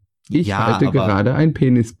 Ich halte gerade ein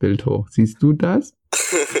Penisbild hoch. Siehst du das?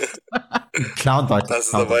 Klar und deutlich. Das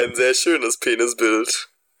ist aber ein sehr schönes Penisbild.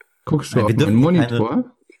 Guckst du auf meinen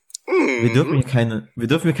Monitor? Wir dürfen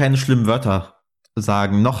hier keine schlimmen Wörter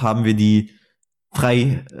sagen. Noch haben wir die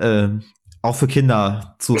frei, auch für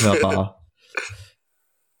Kinder zuhörbar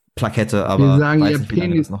Plakette, aber wir sagen ja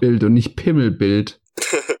Penisbild und nicht Pimmelbild.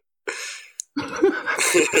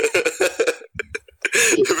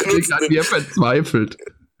 Ich bin gerade wieder verzweifelt.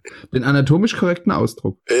 Den anatomisch korrekten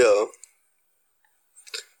Ausdruck. Ja.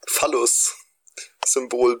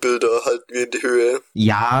 Phallus-Symbolbilder halten wir in die Höhe.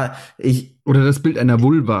 Ja, oder das Bild einer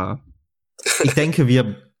Vulva. Ich denke,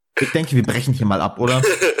 wir brechen hier mal ab, oder?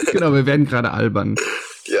 Genau, wir werden gerade albern.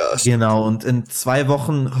 Ja. Genau, und in 2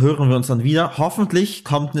 Wochen hören wir uns dann wieder. Hoffentlich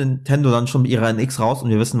kommt Nintendo dann schon mit ihrer NX raus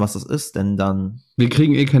und wir wissen, was das ist, denn dann... Wir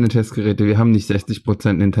kriegen keine Testgeräte, wir haben nicht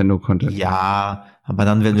 60% Nintendo-Content. Ja, aber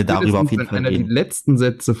dann werden wir darüber auf jeden Fall reden. Wenn einer die letzten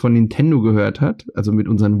Sätze von Nintendo gehört hat, also mit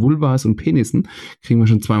unseren Vulvas und Penissen, kriegen wir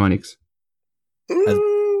schon 2-mal nix. Also,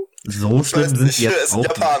 so schlimm sind die jetzt auch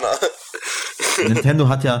Japaner. Nintendo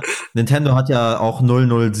hat ja auch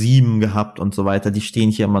 007 gehabt und so weiter. Die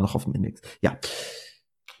stehen hier immer noch auf dem Index. Ja.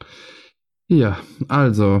 Ja,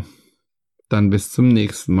 also, dann bis zum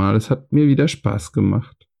nächsten Mal. Es hat mir wieder Spaß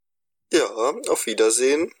gemacht. Ja, auf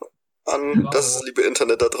Wiedersehen an das liebe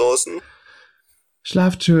Internet da draußen.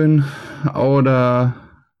 Schlaft schön oder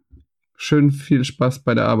schön viel Spaß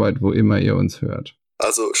bei der Arbeit, wo immer ihr uns hört.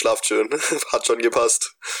 Also, schlaft schön. Hat schon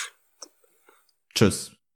gepasst. Tschüss.